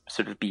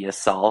sort of be a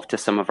solve to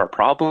some of our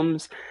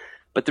problems.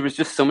 But there was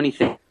just so many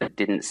things that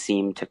didn't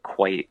seem to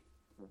quite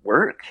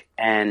work.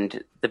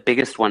 And the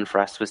biggest one for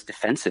us was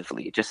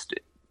defensively. Just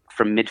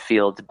from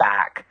midfield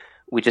back,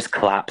 we just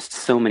collapsed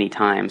so many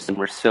times and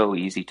were so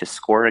easy to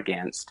score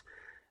against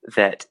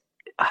that,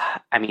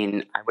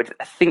 I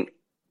think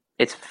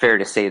it's fair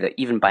to say that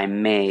even by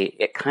May,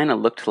 it kind of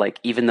looked like,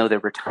 even though there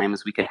were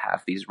times we could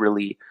have these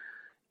really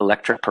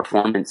electric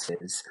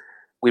performances,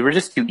 we were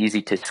just too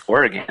easy to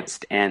score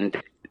against, and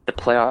the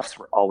playoffs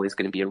were always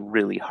going to be a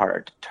really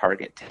hard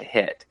target to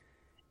hit.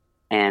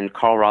 And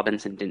Carl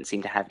Robinson didn't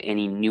seem to have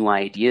any new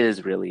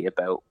ideas really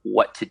about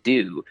what to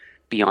do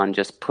beyond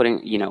just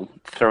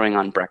throwing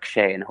on Brek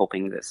Shea and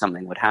hoping that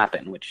something would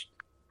happen, which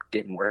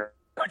didn't work.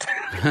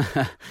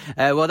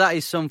 Well, that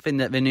is something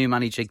that the new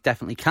manager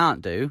definitely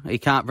can't do. He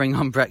can't bring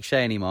on Brek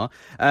Shea anymore.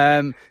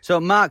 So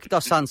Marc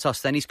Dos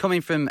Santos then, he's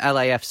coming from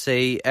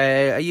LAFC.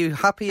 Are you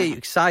happy? Are you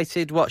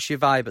excited? What's your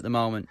vibe at the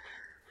moment?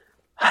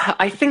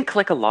 I think,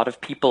 like a lot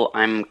of people,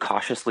 I'm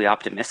cautiously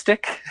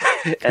optimistic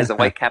as a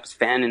Whitecaps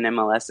fan in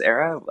MLS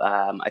era.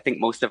 I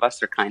think most of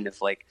us are kind of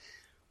like,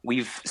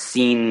 we've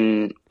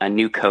seen a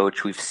new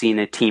coach, we've seen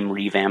a team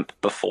revamp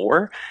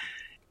before.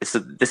 So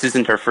this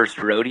isn't our first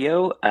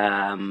rodeo.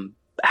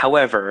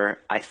 However,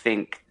 I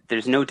think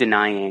there's no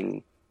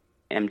denying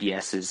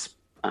MDS's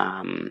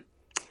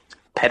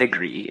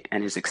pedigree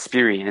and his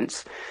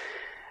experience.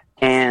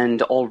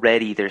 And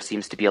already there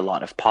seems to be a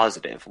lot of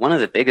positive. One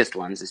of the biggest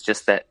ones is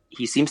just that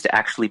he seems to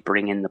actually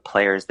bring in the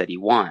players that he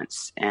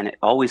wants. And it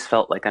always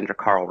felt like under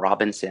Carl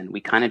Robinson,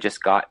 we kind of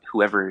just got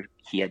whoever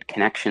he had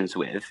connections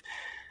with.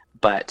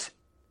 But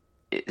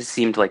it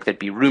seemed like there'd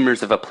be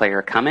rumors of a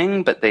player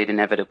coming, but they'd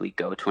inevitably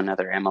go to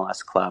another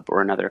MLS club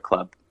or another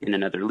club in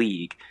another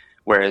league.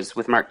 Whereas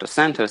with Marc Dos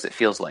Santos, it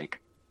feels like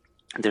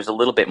there's a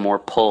little bit more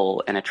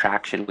pull and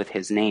attraction with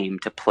his name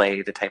to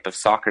play the type of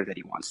soccer that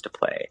he wants to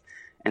play.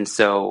 And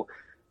so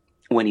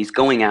when he's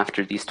going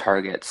after these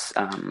targets,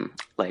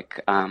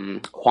 like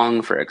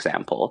Huang, for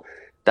example,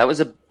 that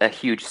was a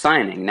huge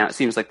signing. Now, it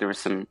seems like there was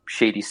some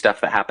shady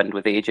stuff that happened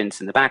with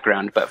agents in the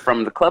background, but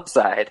from the club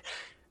side,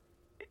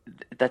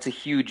 that's a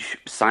huge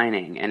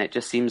signing. And it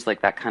just seems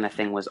like that kind of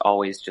thing was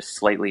always just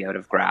slightly out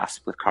of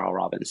grasp with Carl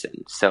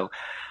Robinson. So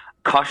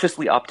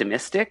cautiously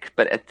optimistic,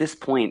 but at this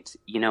point,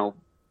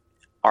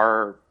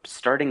 our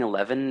starting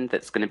 11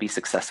 that's going to be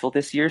successful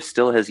this year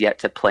still has yet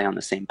to play on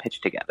the same pitch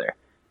together.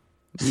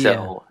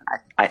 So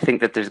I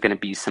think that there's going to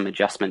be some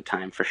adjustment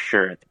time for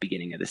sure at the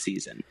beginning of the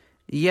season.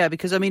 Yeah,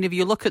 because, if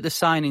you look at the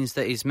signings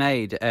that he's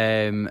made,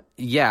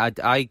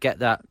 I get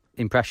that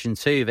impression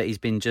too that he's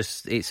been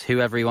it's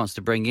whoever he wants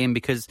to bring in,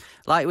 because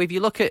like if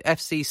you look at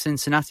FC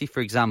Cincinnati,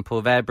 for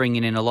example, they're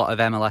bringing in a lot of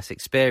MLS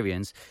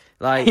experience.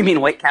 Like, you mean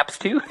Whitecaps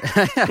too?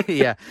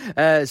 Yeah.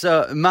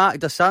 So Mark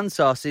Dos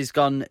Santos has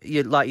gone,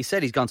 like you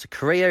said, he's gone to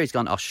Korea, he's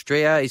gone to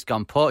Austria, he's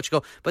gone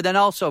Portugal, but then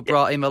also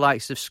brought in the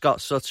likes of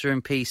Scott Sutter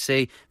and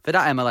PC for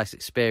that MLS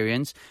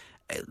experience.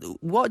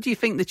 What do you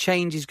think the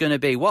change is going to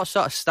be? What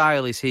sort of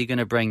style is he going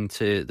to bring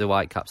to the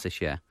Whitecaps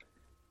this year?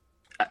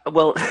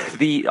 Well,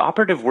 the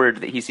operative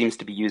word that he seems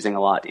to be using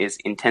a lot is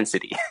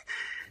intensity.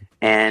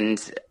 And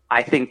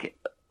I think,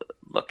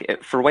 look,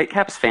 for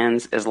Whitecaps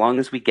fans, as long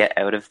as we get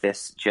out of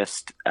this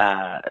just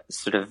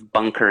sort of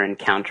bunker and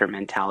counter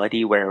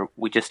mentality where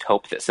we just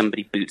hope that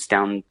somebody boots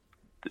the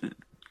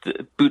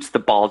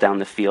ball down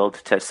the field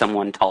to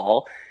someone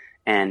tall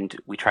and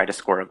we try to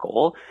score a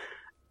goal,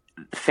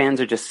 fans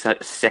are just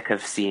sick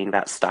of seeing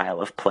that style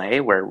of play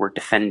where we're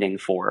defending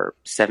for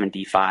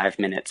 75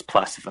 minutes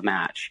plus of a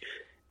match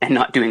and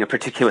not doing a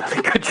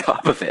particularly good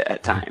job of it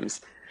at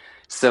times.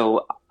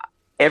 So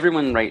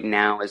everyone right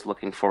now is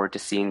looking forward to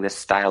seeing this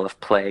style of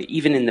play,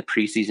 even in the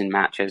preseason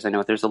matches. I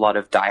know there's a lot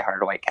of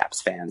diehard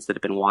Whitecaps fans that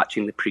have been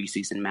watching the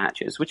preseason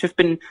matches, which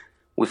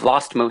we've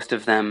lost most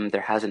of them.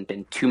 There hasn't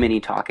been too many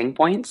talking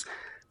points.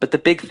 But the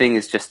big thing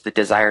is just the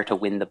desire to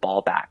win the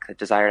ball back, the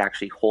desire to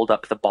actually hold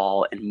up the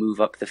ball and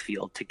move up the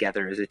field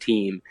together as a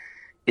team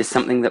is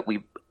something that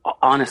we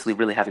honestly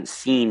really haven't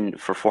seen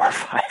for 4 or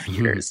 5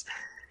 years.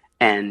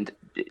 And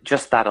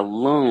just that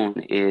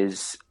alone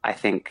is, I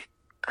think,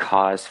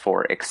 cause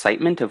for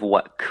excitement of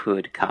what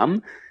could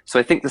come.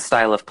 So I think the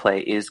style of play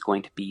is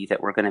going to be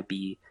that we're going to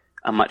be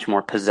a much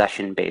more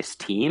possession-based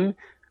team,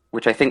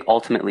 which I think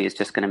ultimately is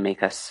just going to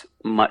make us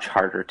much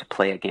harder to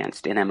play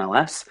against in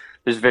MLS.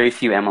 There's very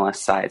few MLS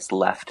sides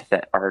left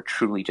that are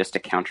truly just a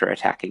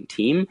counter-attacking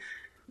team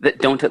that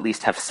don't at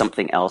least have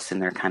something else in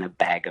their kind of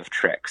bag of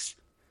tricks.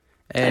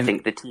 I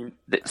think the team...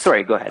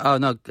 sorry, go ahead. Oh,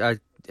 no,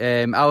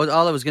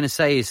 all I was going to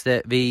say is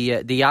that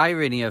the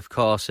irony, of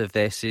course, of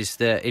this is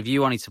that if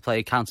you wanted to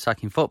play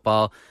counter-attacking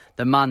football,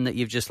 the man that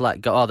you've just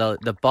let go, or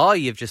the boy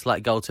you've just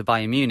let go to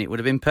Bayern Munich would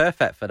have been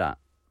perfect for that.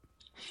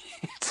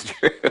 It's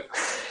true.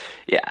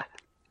 Yeah.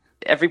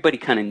 Everybody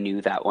kind of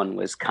knew that one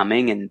was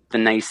coming, and the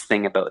nice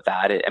thing about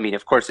that, I mean,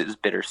 of course it was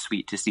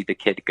bittersweet to see the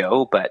kid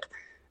go, but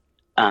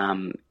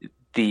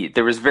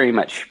there was very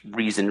much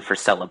reason for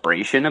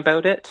celebration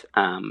about it,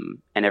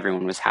 and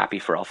everyone was happy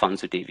for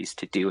Alphonso Davies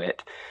to do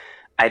it.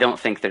 I don't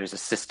think there's a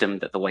system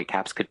that the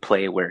Whitecaps could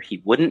play where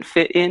he wouldn't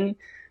fit in,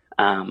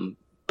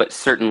 but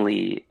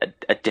certainly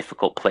a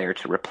difficult player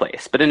to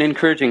replace. But an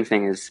encouraging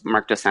thing is,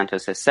 Mark Dos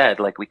Santos has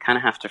said, like, we kind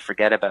of have to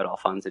forget about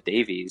Alphonso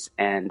Davies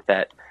and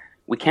that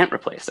we can't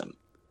replace him.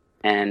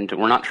 And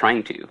we're not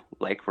trying to.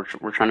 Like,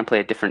 we're trying to play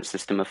a different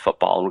system of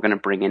football. We're going to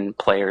bring in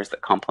players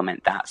that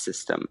complement that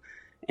system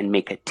and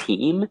make a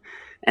team.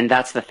 And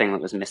that's the thing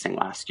that was missing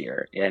last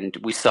year. And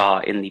we saw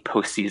in the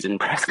postseason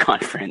press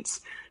conference,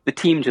 the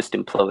team just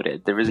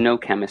imploded. There was no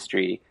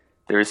chemistry.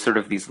 There was sort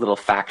of these little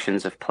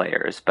factions of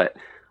players, but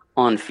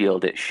on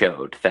field it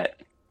showed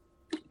that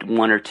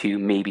 1 or 2,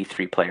 maybe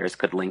 3 players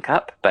could link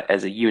up, but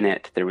as a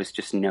unit, there was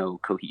just no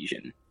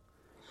cohesion.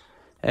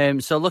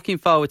 So looking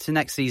forward to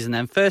next season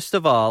then. First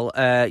of all,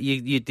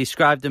 you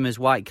described them as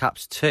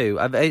Whitecaps 2.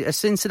 Are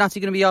Cincinnati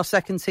going to be your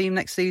second team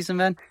next season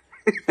then?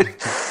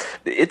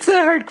 It's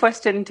a hard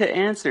question to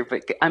answer,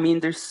 but I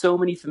mean, there's so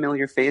many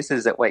familiar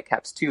faces at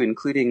Whitecaps 2,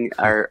 including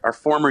our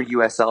former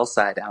USL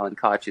side. Alan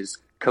Koch is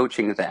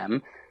coaching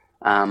them.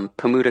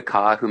 Pamuda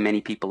Ka, who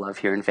many people love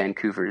here in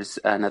Vancouver, is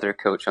another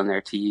coach on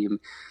their team.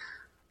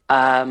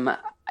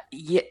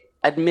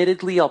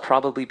 Admittedly, I'll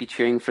probably be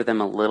cheering for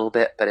them a little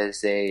bit, but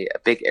as a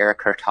big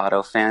Eric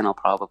Hurtado fan, I'll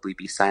probably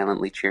be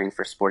silently cheering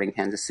for Sporting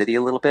Kansas City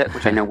a little bit,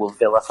 which I know will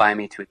vilify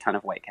me to a ton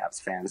of Whitecaps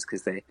fans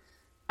because they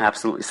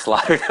absolutely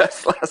slaughtered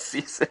us last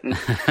season.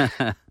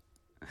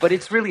 But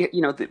it's really,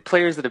 the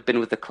players that have been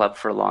with the club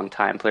for a long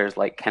time, players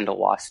like Kendall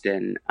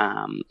Waston,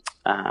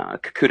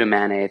 Kakuta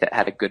Mane that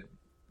had a good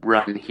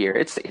run here.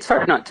 It's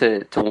hard not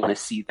to want to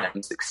see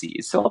them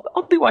succeed. So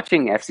I'll be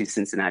watching FC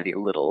Cincinnati a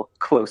little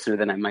closer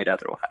than I might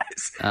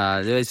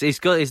otherwise. It's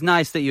good. It's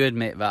nice that you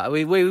admit that.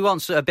 We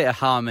want a bit of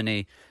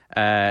harmony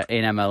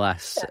in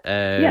MLS.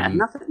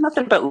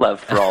 Nothing but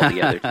love for all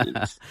the other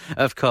teams.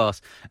 Of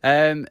course.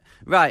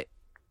 Right.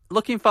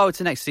 Looking forward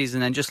to next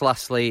season then, just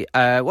lastly,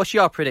 what's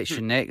your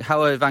prediction, Nick?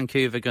 How are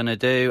Vancouver going to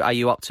do? Are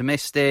you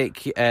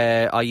optimistic?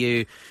 Are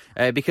you...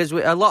 because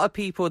a lot of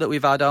people that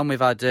we've had on, we've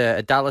had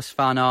a Dallas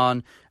fan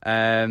on,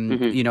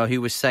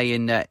 who was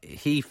saying that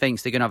he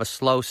thinks they're going to have a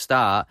slow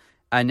start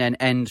and then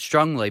end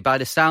strongly. By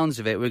the sounds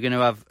of it, we're going to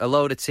have a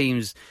load of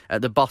teams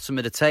at the bottom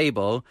of the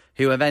table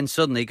who are then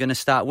suddenly going to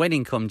start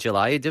winning come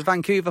July. Did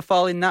Vancouver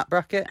fall in that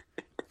bracket?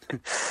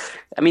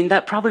 I mean,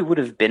 that probably would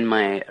have been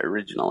my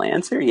original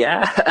answer,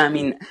 yeah. I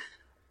mean,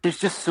 there's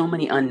just so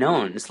many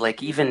unknowns.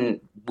 Like,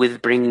 even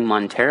with bringing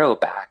Montero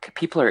back,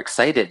 people are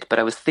excited. But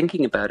I was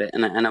thinking about it,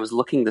 and I was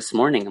looking this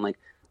morning. I'm like,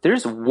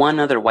 there's one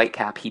other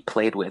Whitecap he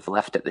played with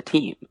left at the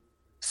team.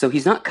 So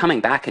he's not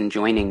coming back and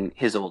joining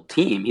his old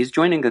team. He's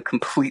joining a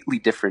completely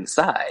different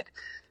side.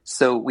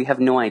 So we have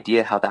no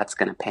idea how that's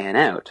going to pan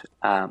out.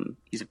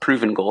 He's a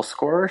proven goal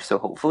scorer, so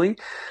hopefully.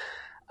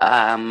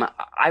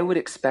 I would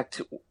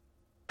expect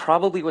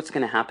probably what's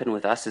going to happen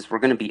with us is we're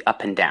going to be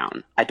up and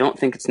down. I don't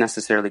think it's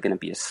necessarily going to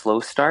be a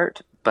slow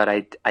start, but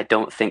I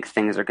don't think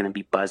things are going to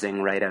be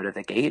buzzing right out of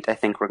the gate. I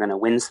think we're going to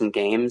win some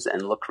games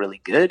and look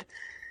really good.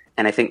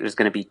 And I think there's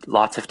going to be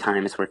lots of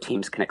times where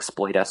teams can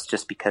exploit us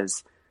just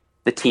because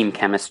the team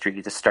chemistry,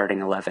 the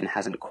starting 11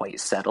 hasn't quite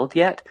settled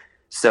yet.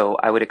 So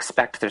I would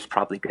expect there's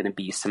probably going to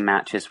be some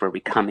matches where we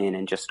come in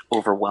and just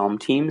overwhelm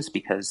teams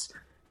because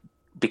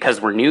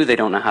we're new, they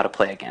don't know how to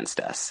play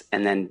against us.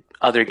 And then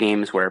other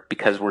games where,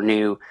 because we're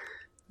new,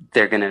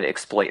 they're going to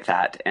exploit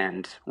that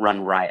and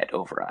run riot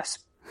over us.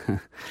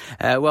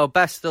 Well,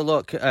 best of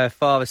luck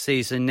for the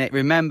season, Nick.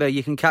 Remember,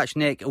 you can catch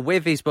Nick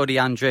with his buddy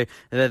Andrew,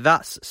 the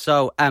That's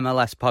So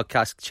MLS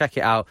podcast. Check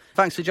it out.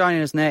 Thanks for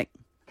joining us, Nick.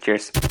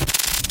 Cheers.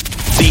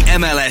 The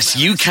MLS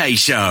UK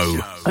show.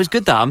 It was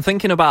good, that. I'm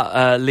thinking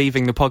about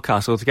leaving the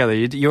podcast altogether.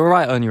 You're all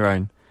right on your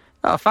own.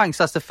 Oh, thanks.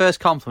 That's the first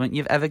compliment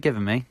you've ever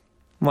given me.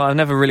 Well, I've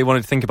never really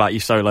wanted to think about you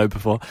solo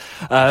before.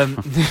 There's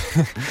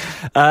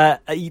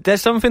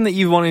something that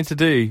you wanted to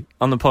do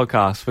on the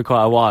podcast for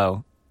quite a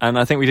while, and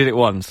I think we did it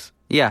once.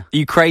 Yeah.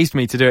 You crazed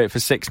me to do it for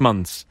 6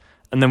 months,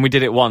 and then we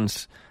did it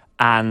once,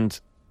 and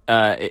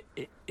it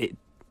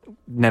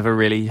never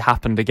really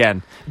happened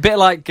again. A bit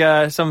like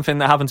something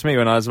that happened to me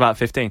when I was about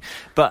 15.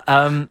 But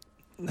I'm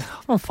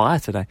on fire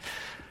today.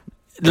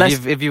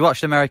 If you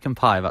watched American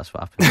Pie, that's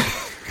what happened.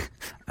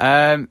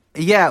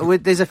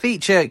 There's a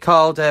feature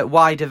called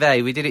Why Do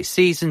They? We did it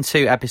season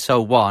 2,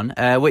 episode 1,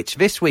 which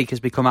this week has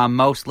become our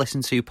most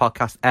listened to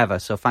podcast ever.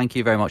 So thank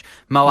you very much,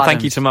 Mo Adams.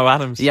 Thank you to Mo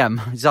Adams. Yeah,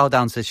 it's all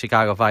down to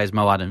Chicago Fire's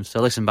Mo Adams.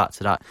 So listen back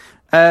to that.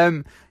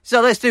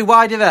 So let's do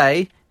Why Do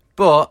They?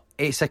 But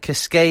it's a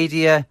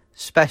Cascadia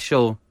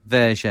special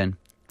version.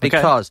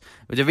 Because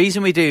the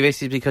reason we do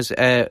this is because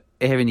here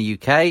in the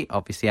UK,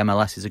 obviously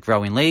MLS is a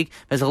growing league.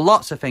 There's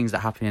lots of things that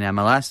happen in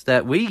MLS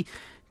that we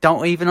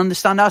don't even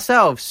understand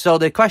ourselves. So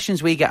the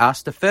questions we get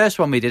asked, the first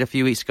one we did a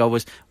few weeks ago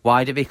was,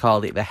 why did we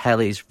call it the Hell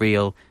is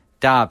Real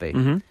Derby?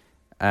 Mm-hmm.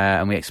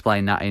 And we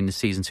explained that in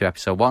season 2,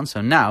 episode 1.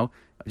 So now,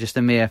 just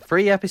a mere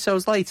 3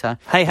 episodes later...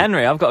 Hey,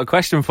 Henry, I've got a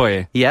question for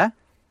you. Yeah?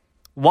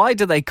 Why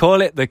do they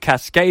call it the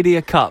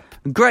Cascadia Cup?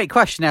 Great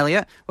question,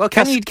 Elliot. Well,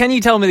 can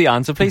you tell me the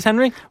answer, please,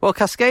 Henry? Well,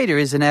 Cascadia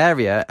is an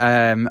area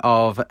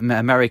of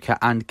America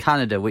and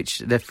Canada, which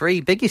the 3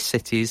 biggest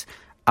cities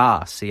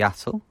are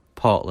Seattle,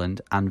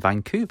 Portland and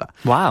Vancouver.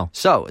 Wow.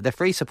 So the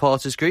 3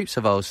 supporters groups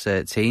of those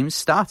teams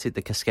started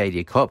the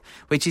Cascadia Cup,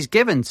 which is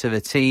given to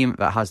the team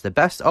that has the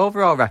best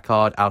overall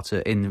record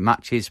in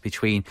matches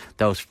between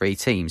those 3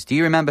 teams. Do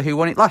you remember who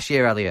won it last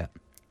year, Elliot?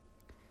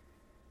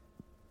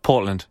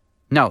 Portland.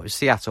 No, it was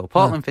Seattle.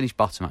 Portland finished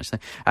bottom, actually.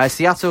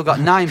 Seattle got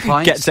 9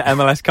 points. Get to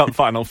MLS Cup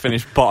final,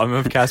 finish bottom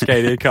of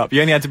Cascadia Cup.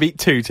 You only had to beat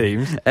 2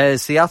 teams.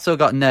 Seattle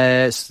got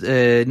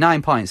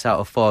 9 points out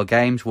of 4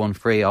 games, won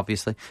 3,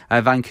 obviously.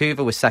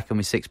 Vancouver was second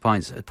with 6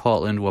 points.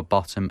 Portland were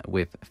bottom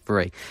with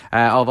 3.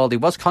 Although there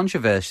was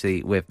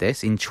controversy with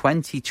this, in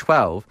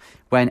 2012,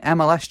 when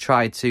MLS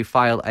tried to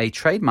file a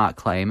trademark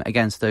claim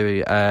against for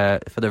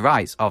the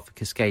rights of the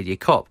Cascadia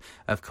Cup.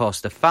 Of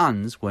course, the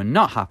fans were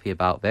not happy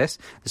about this.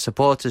 The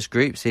supporters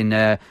groups, in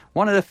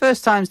one of the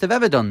first times they've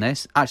ever done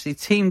this, actually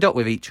teamed up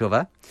with each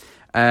other.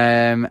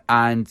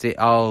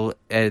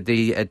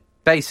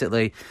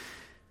 Basically,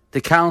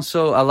 the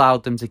council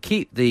allowed them to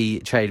keep the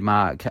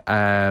trademark,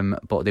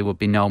 but there would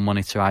be no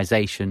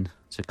monetarisation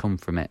to come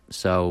from it.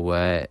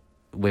 So...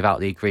 without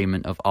the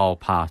agreement of all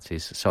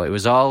parties. So it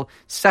was all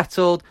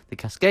settled. The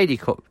Cascadia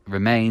Cup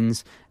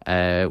remains,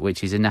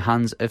 which is in the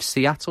hands of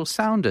Seattle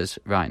Sounders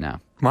right now.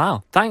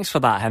 Wow. Thanks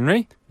for that,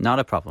 Henry. Not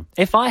a problem.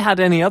 If I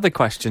had any other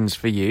questions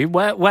for you,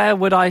 where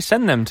would I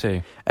send them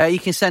to? You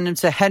can send them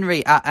to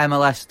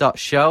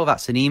henry@mls.show.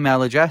 That's an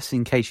email address,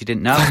 in case you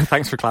didn't know.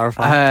 Thanks for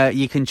clarifying.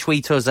 You can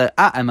tweet us at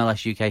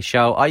MLS UK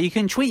Show, or you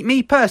can tweet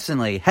me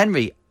personally,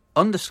 Henry__Hewitt.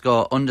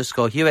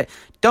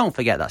 Don't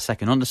forget that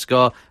second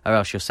underscore, or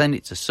else you'll send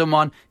it to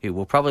someone who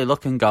will probably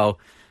look and go,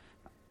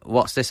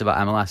 what's this about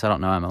MLS? I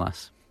don't know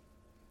MLS.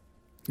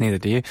 Neither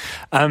do you.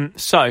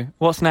 So,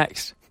 what's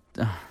next?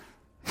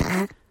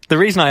 The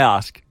reason I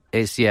ask...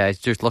 It's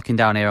just looking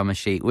down here on my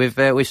sheet. We've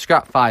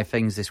scrapped 5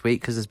 things this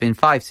week because there's been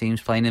 5 teams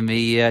playing in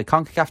the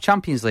CONCACAF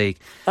Champions League.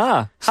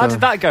 How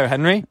did that go,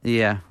 Henry?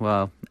 Yeah,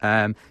 well,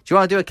 do you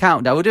want to do a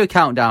countdown? We'll do a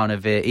countdown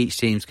of each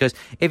team, because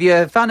if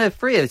you're a fan of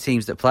 3 of the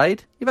teams that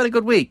played, you've had a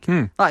good week.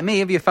 Like me,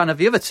 if you're a fan of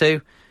the other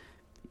 2,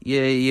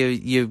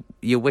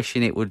 you're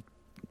wishing it would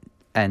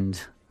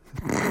end.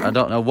 I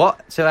don't know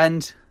what to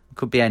end.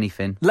 Could be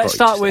anything. Let's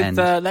start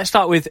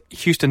with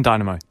Houston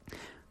Dynamo.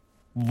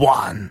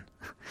 1.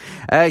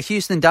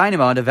 Houston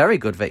Dynamo had a very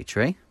good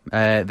victory.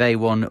 They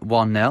won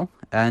 1-0,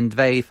 and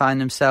they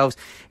find themselves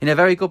in a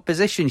very good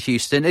position,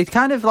 Houston. It's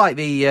kind of like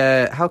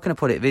the, how can I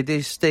put it,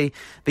 the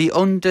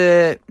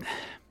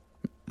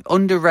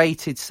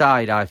underrated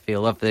side, I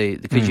feel, of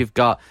because you've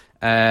got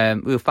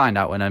We'll find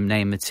out when I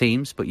name the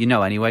teams, but you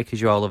know anyway because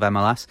you all love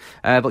MLS.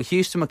 But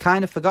Houston were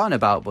kind of forgotten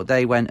about, but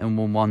they went and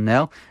won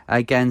 1-0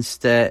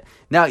 against...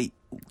 now, you've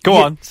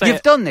done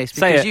this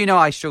because you know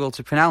I struggle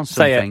to pronounce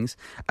some things.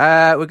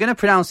 We're going to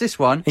pronounce this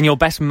one... in your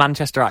best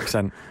Manchester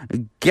accent.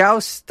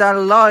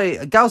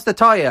 Gaustatoya.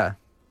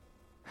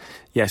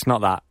 Yes,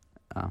 not that.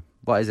 Oh,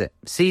 what is it?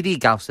 CD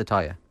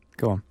Gaustatoya.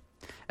 Go on.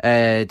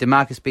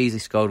 DeMarcus Beasley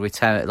scored with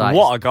 10.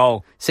 What a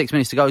goal. 6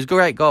 minutes to go. It was a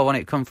great goal when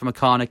it come from a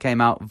corner,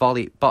 came out,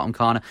 volley, bottom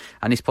corner,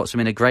 and this puts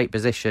them in a great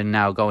position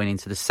now going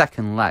into the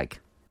second leg.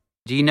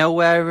 Do you know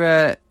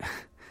where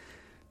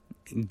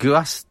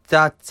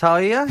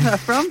Guastatoya are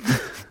from?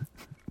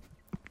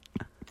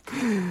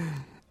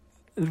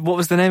 What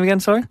was the name again,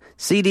 sorry?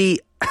 CD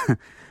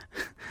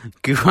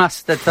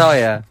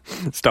Guastatoya.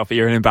 Stop it,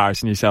 you're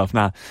embarrassing yourself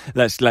now.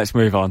 Let's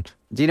move on.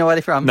 Do you know where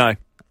they're from? No.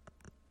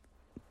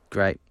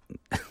 Great.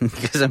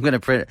 Because I'm going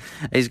to print.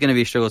 It's going to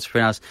be a struggle to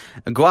pronounce.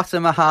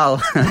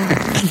 Guatemala.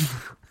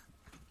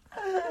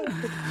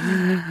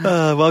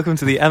 Welcome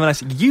to the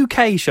MLS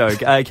UK show.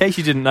 In case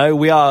you didn't know,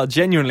 we are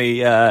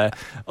genuinely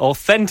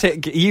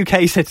authentic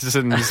UK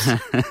citizens.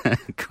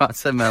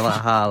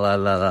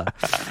 Guatemala.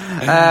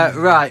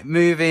 Right,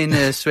 moving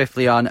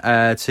swiftly on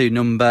to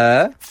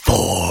number 4.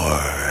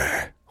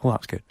 Oh, that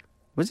was good.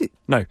 Was it?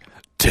 No,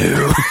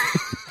 2.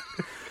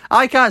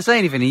 I can't say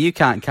anything and you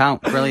can't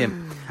count.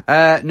 Brilliant.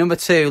 Number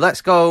 2,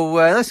 let's go.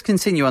 Let's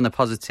continue on the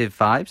positive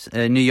vibes.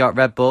 New York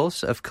Red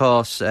Bulls, of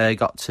course,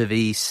 got to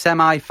the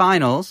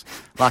semi-finals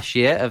last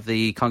year of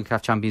the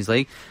CONCACAF Champions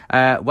League.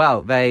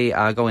 Well, they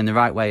are going the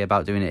right way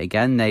about doing it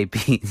again. They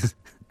beat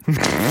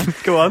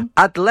Go on.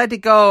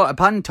 Atletico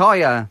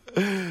Pantoja.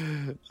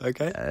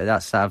 Okay.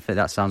 That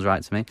sounds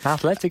right to me.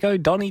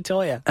 Atletico Donny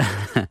Toya.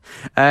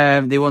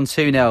 They won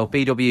 2-0.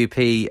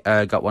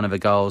 BWP got one of the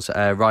goals.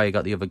 Raya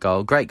got the other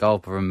goal. Great goal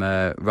from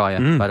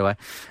Raya, by the way.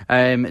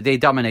 They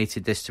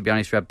dominated this, to be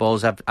honest, Red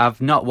Bulls.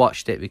 I've not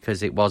watched it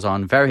because it was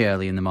on very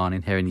early in the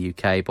morning here in the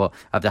UK, but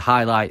of the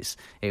highlights,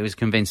 it was a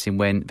convincing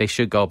win. They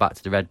should go back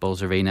to the Red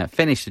Bulls arena,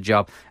 finish the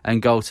job,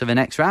 and go to the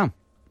next round.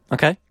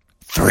 Okay.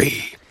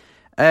 3.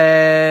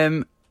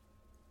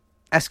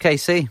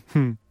 SKC.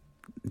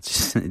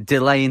 Just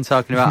delaying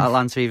talking about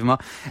Atlanta even more.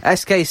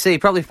 SKC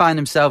probably find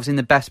themselves in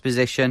the best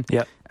position.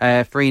 Yep.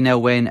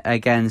 3-0 win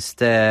against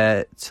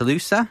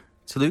Toluca.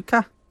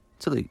 3-0.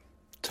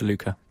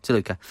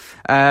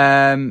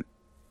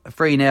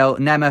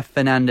 Nema,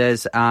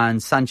 Fernandez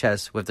and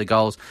Sanchez with the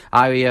goals.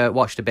 I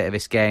watched a bit of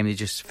this game. They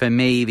just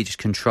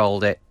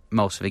controlled it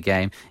most of the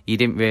game. You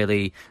didn't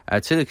really...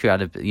 Toluca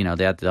had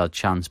they had the odd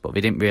chance, but they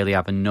didn't really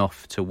have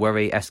enough to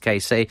worry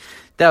SKC.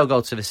 They'll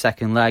go to the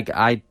second leg.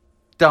 I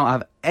don't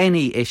have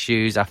any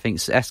issues. I think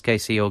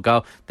SKC will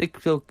go. They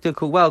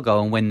could well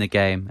go and win the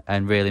game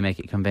and really make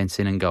it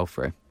convincing and go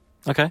through.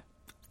 Okay.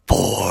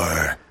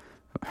 4.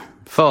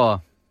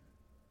 Toronto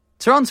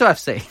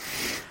FC.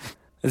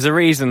 There's a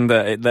reason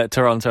that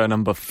Toronto are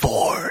number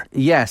 4.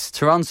 Yes,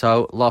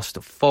 Toronto lost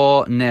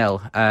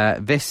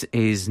 4-0. This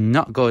is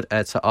not good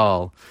at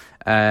all.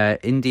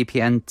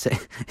 Independiente.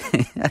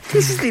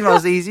 This is the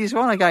most easiest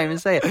one. I can't even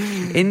say it.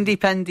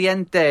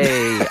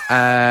 Independiente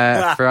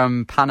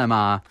from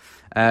Panama.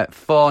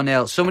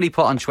 4-0. Somebody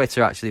put on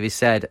Twitter, actually, they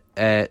said,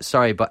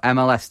 sorry, but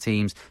MLS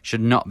teams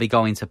should not be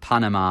going to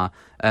Panama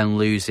and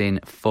losing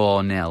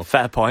 4-0.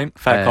 Fair point.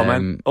 Fair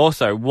comment.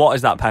 Also, what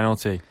is that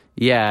penalty?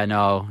 Yeah,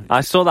 no.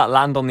 I saw that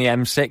land on the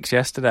M6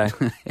 yesterday.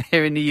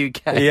 Here in the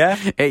UK. Yeah.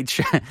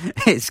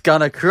 It's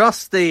gone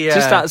across the...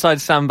 Just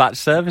outside Sandbach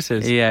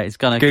Services. Yeah, it's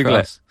gone across. Google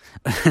it.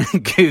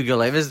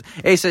 Google it.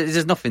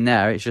 There's nothing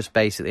there. It's just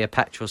basically a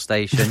petrol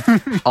station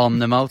on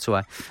the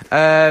motorway.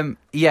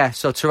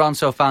 So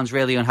Toronto fans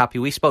really unhappy.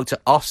 We spoke to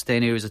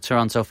Austin, who was a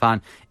Toronto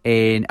fan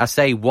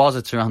was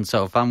a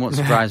Toronto fan. Wouldn't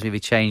surprise me if he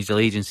changed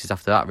allegiances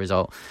after that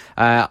result.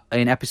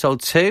 In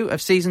episode 2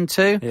 of season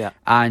 2. Yeah.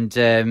 And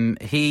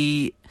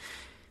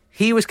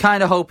he was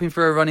kind of hoping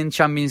for a run in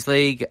Champions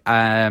League.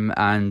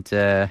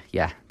 That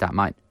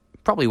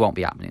probably won't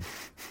be happening.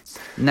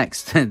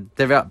 Next,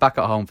 they're back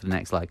at home for the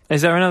next leg.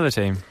 Is there another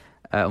team?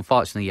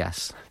 Unfortunately,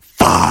 yes.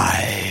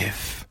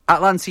 5.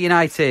 Atlanta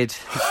United.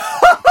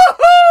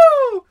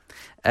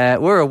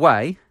 We're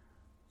away.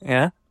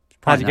 Yeah?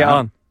 How'd you get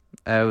on?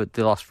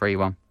 They lost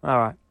 3-1. All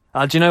right.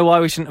 Do you know why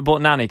we shouldn't have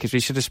bought Nani? Because we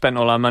should have spent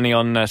all our money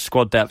on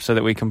squad depth so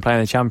that we can play in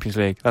the Champions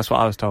League. That's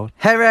what I was told.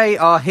 Here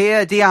or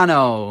here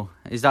Diano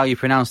is how you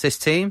pronounce this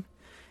team.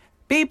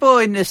 People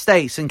in the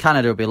States and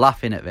Canada will be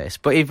laughing at this,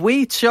 but if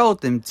we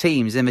showed them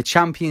teams in the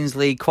Champions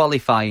League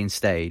qualifying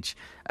stage,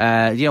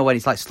 when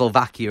it's like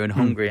Slovakia and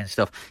Hungary and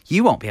stuff,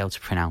 you won't be able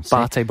to pronounce it.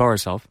 Bate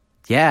Borisov.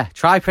 Yeah,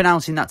 try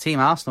pronouncing that team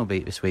Arsenal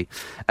beat this week.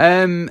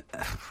 The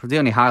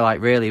only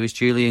highlight really was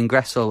Julian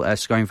Gressel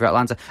scoring for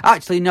Atlanta.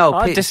 Actually, no.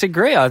 I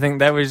disagree. I think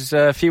there was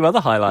a few other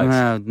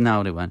highlights.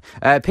 No, they weren't.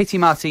 Pity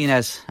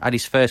Martinez had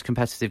his first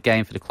competitive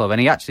game for the club,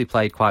 and he actually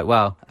played quite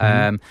well.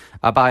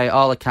 By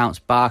all accounts,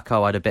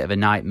 Barco had a bit of a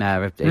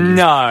nightmare.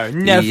 No,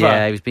 never.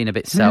 Yeah, he was being a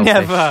bit selfish.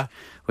 Never.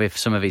 with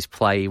some of his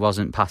play. He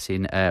wasn't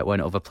passing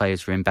when other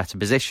players were in better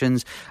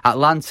positions.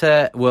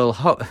 Atlanta will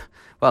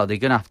they're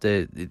going to have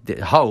to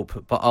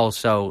hope, but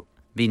also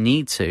they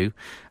need to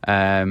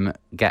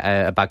get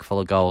a bag full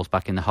of goals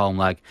back in the home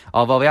leg.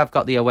 Although they have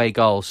got the away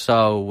goals,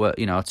 so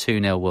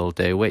 2-0 will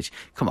do, which,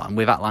 come on,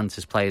 with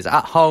Atlanta's players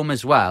at home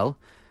as well,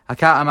 I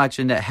can't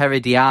imagine that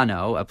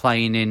Herediano are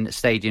playing in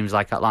stadiums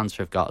like Atlanta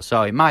have got,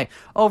 so it might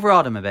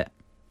overawe them a bit.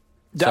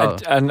 So,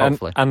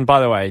 and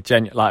by the way,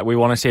 we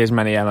want to see as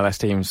many MLS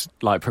teams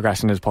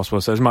progressing as possible.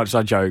 So as much as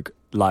I joke,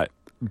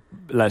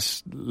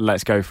 let's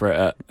go for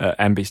it at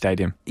MB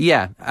Stadium.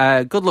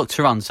 Yeah, good luck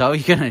Toronto.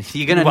 You're gonna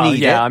need it.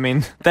 Yeah, I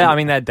mean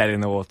they're dead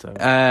in the water.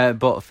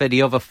 But for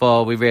the other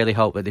four, we really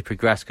hope that they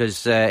progress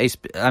because it's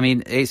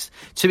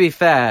to be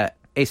fair,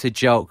 it's a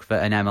joke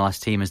that an MLS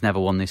team has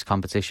never won this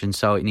competition.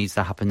 So it needs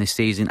to happen this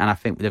season, and I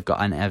think they've got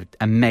an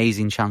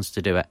amazing chance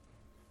to do it.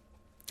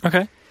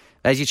 Okay.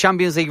 There's your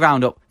Champions League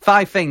roundup.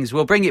 5 things.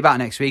 We'll bring it back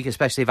next week,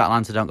 especially if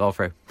Atlanta don't go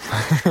through.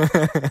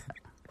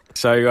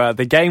 So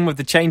the game with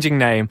the changing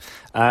name,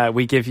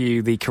 we give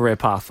you the career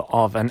path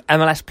of an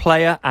MLS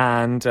player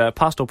and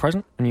past or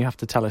present, and you have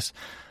to tell us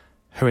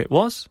who it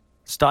was.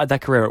 Started their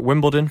career at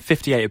Wimbledon,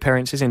 58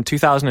 appearances in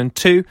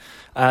 2002.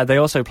 They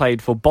also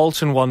played for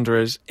Bolton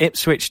Wanderers,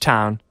 Ipswich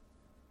Town,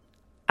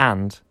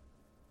 and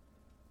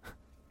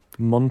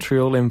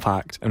Montreal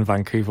Impact and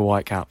Vancouver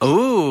Whitecaps.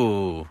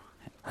 Ooh.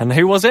 And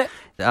who was it?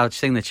 I'll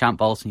sing the chant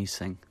Bolton you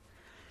sing.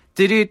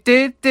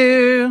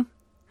 Do-do-do-do.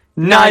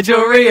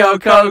 Nigel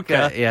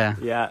Rio-Coker.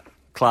 Yeah.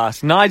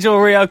 Class. Nigel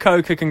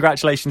Rio-Coker,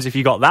 congratulations if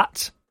you got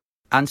that.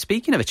 And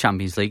speaking of a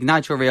Champions League,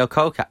 Nigel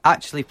Rio-Coker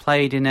actually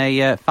played in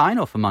a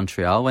final for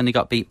Montreal when they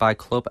got beat by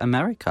Club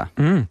America.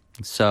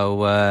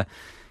 So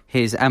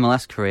his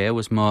MLS career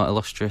was more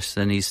illustrious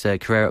than his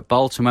career at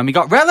Bolton when we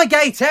got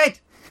relegated!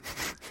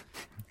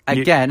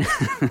 Again.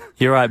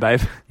 You're right,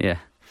 babe. Yeah.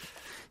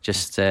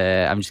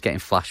 I'm just getting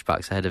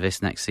flashbacks ahead of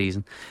this next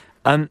season.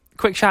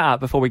 Quick shout out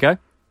before we go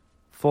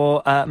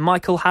for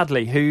Michael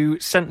Hadley, who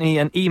sent me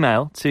an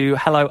email to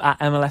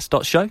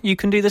hello@mls.show. You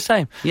can do the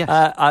same. Yes.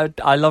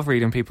 I love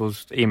reading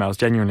people's emails,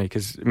 genuinely,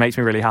 because it makes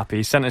me really happy.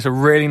 He sent us a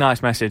really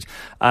nice message,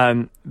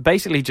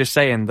 basically just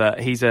saying that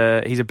he's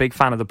a big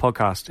fan of the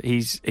podcast.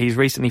 He's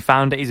recently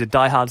found it. He's a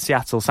diehard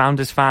Seattle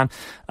Sounders fan,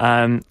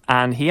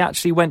 and he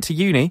actually went to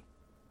uni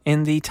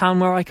in the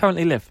town where I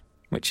currently live.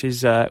 Which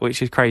is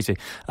crazy.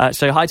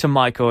 So hi to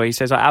Michael. He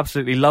says, I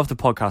absolutely love the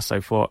podcast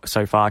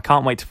so far. I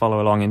can't wait to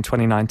follow along in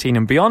 2019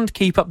 and beyond.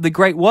 Keep up the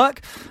great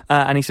work.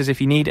 And he says, if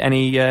you need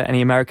any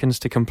Americans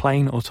to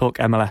complain or talk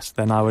MLS,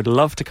 then I would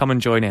love to come and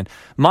join in.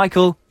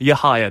 Michael, you're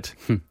hired.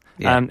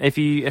 Yeah. If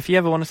you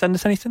ever want to send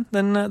us anything,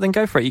 then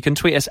go for it. You can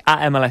tweet us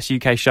at MLS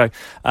UK Show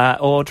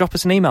or drop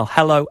us an email,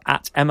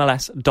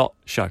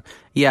 hello@mls.show.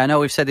 Yeah, I know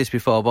we've said this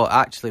before, but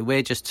actually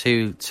we're just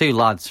two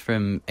lads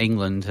from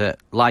England that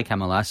like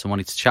MLS and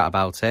wanted to chat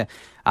about it.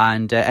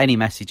 And any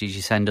messages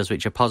you send us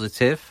which are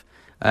positive,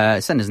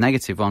 send us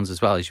negative ones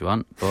as well as you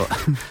want.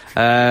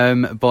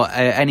 But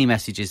any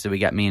messages that we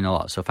get mean a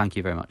lot. So thank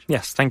you very much.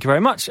 Yes, thank you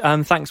very much.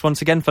 Thanks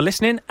once again for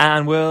listening.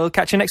 And we'll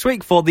catch you next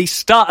week for the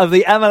start of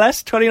the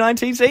MLS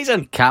 2019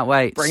 season. Can't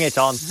wait. Bring it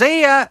on.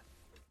 See ya.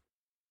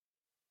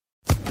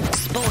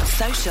 Sports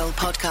Social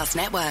Podcast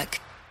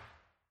Network.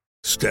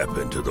 Step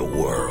into the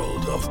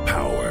world of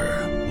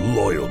power,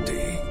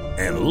 loyalty,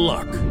 and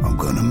luck. I'm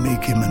gonna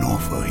make him an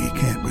offer he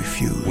can't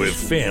refuse. With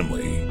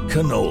family,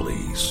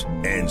 cannolis,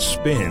 and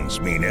spins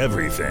mean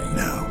everything.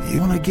 Now,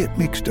 you wanna get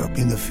mixed up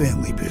in the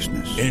family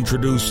business.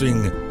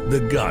 Introducing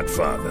The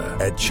Godfather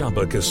at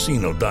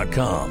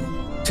ChumbaCasino.com.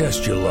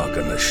 Test your luck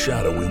in the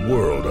shadowy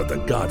world of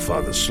The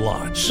Godfather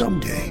slot.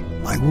 Someday,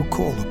 I will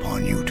call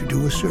upon you to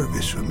do a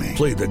service for me.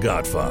 Play The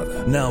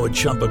Godfather, now at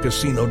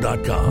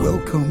ChumbaCasino.com.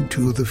 Welcome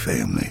to the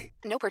family.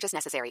 No purchase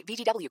necessary.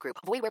 VGW Group.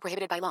 Void where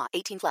prohibited by law.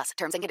 18+.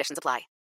 Terms and conditions apply.